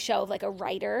beginning of the show of, like, a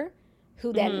writer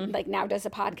who then, like, now does a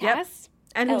podcast. Yep.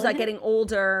 And who's, like, getting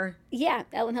older. Yeah,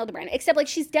 Ellen Hildebrand. Except, like,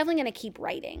 she's definitely going to keep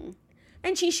writing.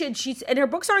 And and her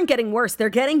books aren't getting worse. They're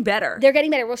getting better. They're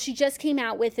getting better. Well, she just came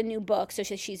out with a new book, so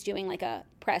she's doing like a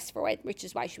press for it, which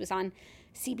is why she was on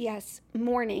CBS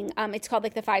Morning. It's called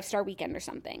like the 5-Star Weekend or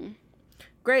something.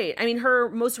 Great. I mean, her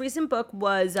most recent book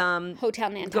was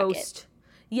Hotel Nantucket. Ghost.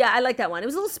 Yeah, I like that one. It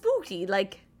was a little spooky,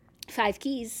 like 5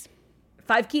 Keys.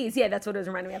 5 Keys. Yeah, that's what it was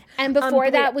reminding me of. And before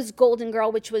that was Golden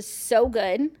Girl, which was so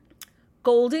good.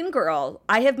 Golden Girl.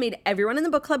 I have made everyone in the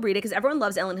book club read it because everyone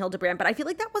loves Ellen Hildebrand, but I feel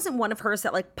like that wasn't one of hers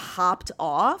that like popped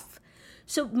off.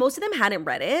 So most of them hadn't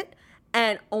read it.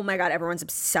 And oh my God, everyone's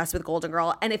obsessed with Golden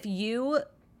Girl. And if you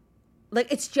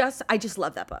like, I just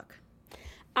love that book.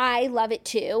 I love it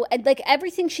too. And like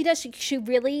everything she does, she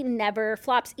really never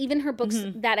flops. Even her books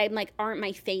that I'm like aren't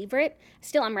my favorite.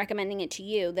 Still, I'm recommending it to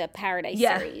you, the Paradise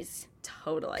series.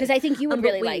 Totally. Because I think you would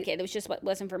really like it. It was just what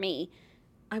wasn't for me.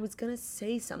 I was going to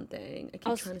say something. I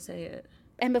keep trying to say it.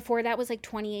 And before that was like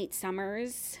 28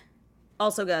 Summers.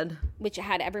 Also good. Which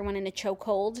had everyone in a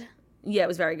chokehold. Yeah, it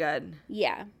was very good.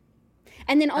 Yeah.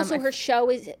 And then also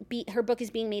her book is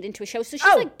being made into a show. So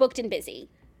she's like booked and busy.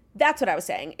 That's what I was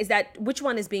saying. Is that which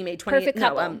one is being made? Perfect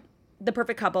Couple. The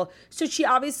Perfect Couple. So she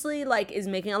obviously like is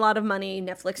making a lot of money.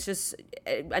 Netflix just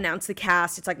announced the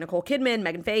cast. It's like Nicole Kidman,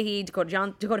 Megan Fahey,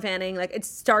 Dakota Fanning. Like it's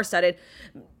star-studded.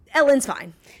 Ellen's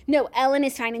fine. No, Ellen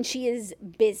is fine, and she is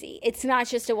busy. It's not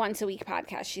just a once-a-week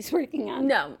podcast she's working on.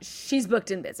 No, she's booked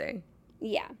and busy.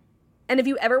 Yeah. And if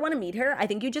you ever want to meet her, I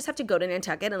think you just have to go to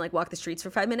Nantucket and, like, walk the streets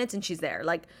for 5 minutes, and she's there.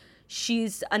 Like,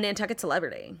 she's a Nantucket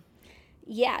celebrity.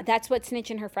 Yeah, that's what Snitch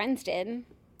and her friends did.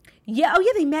 Yeah. Oh,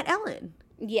 yeah, they met Ellen.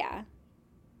 Yeah.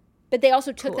 But they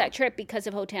also took that trip because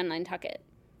of Hotel Nantucket.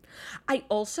 I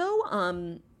also,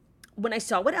 when I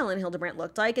saw what Ellen Hildebrandt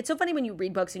looked like, it's so funny when you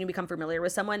read books and you become familiar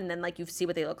with someone and then like you see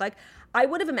what they look like. I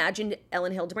would have imagined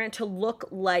Ellen Hildebrandt to look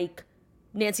like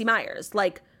Nancy Meyers,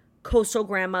 like coastal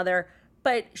grandmother,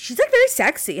 but she's like very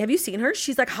sexy. Have you seen her?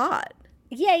 She's like hot.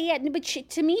 Yeah, but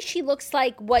to me, she looks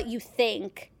like what you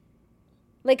think.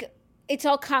 Like, it's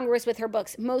all congruous with her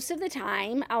books. Most of the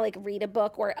time, I'll like read a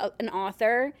book or an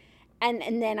author,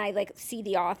 and then I like see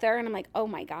the author, and I'm like, oh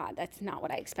my God, that's not what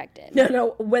I expected.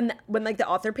 No. When like the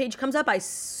author page comes up, I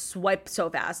swipe so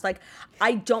fast. Like,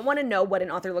 I don't want to know what an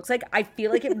author looks like. I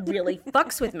feel like it really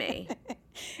fucks with me.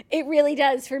 It really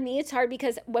does. For me, it's hard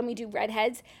because when we do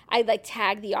Redheads, I like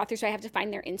tag the author, so I have to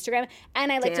find their Instagram,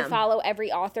 and I like to follow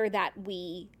every author that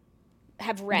we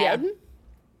have read. Yeah.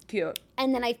 Cute.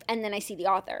 And then I see the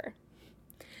author.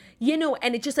 You know,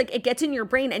 and it just like it gets in your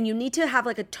brain, and you need to have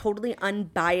like a totally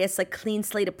unbiased, like clean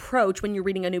slate approach when you're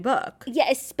reading a new book. Yeah,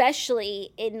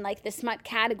 especially in like the smut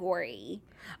category.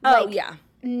 Oh, like, yeah.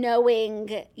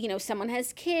 Knowing, you know, someone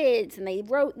has kids and they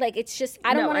wrote, like, it's just,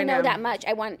 I don't want to know that much.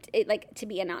 I want it like to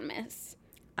be anonymous.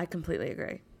 I completely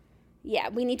agree. Yeah,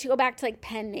 we need to go back to like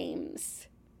pen names.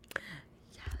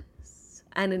 Yes.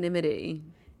 Anonymity.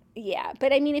 Yeah,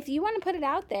 but I mean, if you want to put it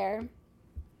out there,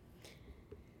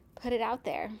 put it out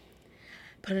there.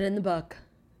 Put it in the book.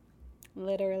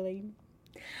 Literally.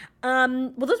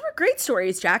 Well, those were great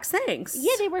stories, Jax. Thanks.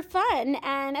 Yeah, they were fun,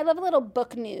 and I love a little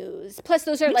book news. Plus,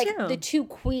 those are Me like too. the two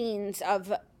queens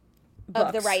of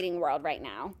the writing world right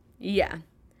now. Yeah.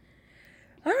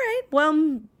 All right.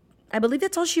 Well, I believe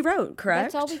that's all she wrote,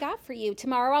 correct? That's all we got for you.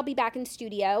 Tomorrow I'll be back in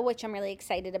studio, which I'm really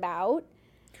excited about.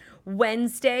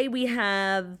 Wednesday, we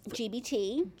have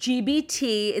GBT.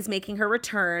 GBT is making her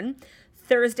return.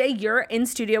 Thursday, you're in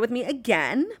studio with me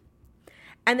again.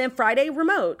 And then Friday,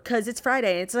 remote, because it's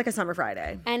Friday. It's like a summer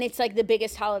Friday. And it's like the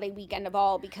biggest holiday weekend of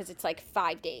all because it's like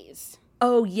 5 days.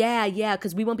 Oh, yeah,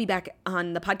 because we won't be back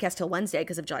on the podcast till Wednesday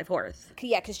because of July 4th.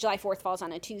 Yeah, because July 4th falls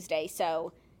on a Tuesday,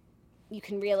 so you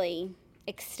can really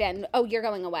extend. Oh, you're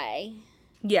going away.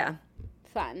 Yeah.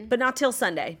 Fun. But not till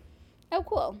Sunday. Oh,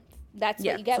 cool. That's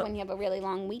what you get when you have a really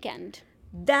long weekend.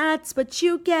 That's what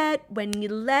you get when you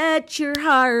let your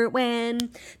heart win.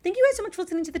 Thank you guys so much for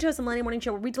listening to the Toast and Melania Morning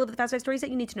Show, where we deliver the fast 5 stories that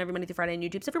you need to know every Monday through Friday on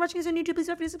YouTube. So if you're watching us on YouTube, please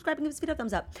don't forget to subscribe and give this video a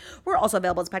thumbs up. We're also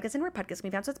available as podcasts anywhere podcasts can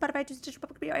be found. So Spotify, iTunes, Stitcher,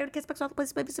 Public Radio, Castbox, all the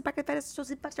places. Visit podcast, so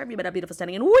 5-star review about how beautiful,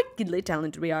 stunning, and wickedly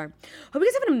talented we are. Hope you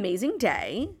guys have an amazing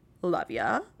day. Love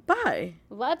ya. Bye.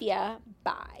 Love ya.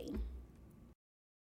 Bye.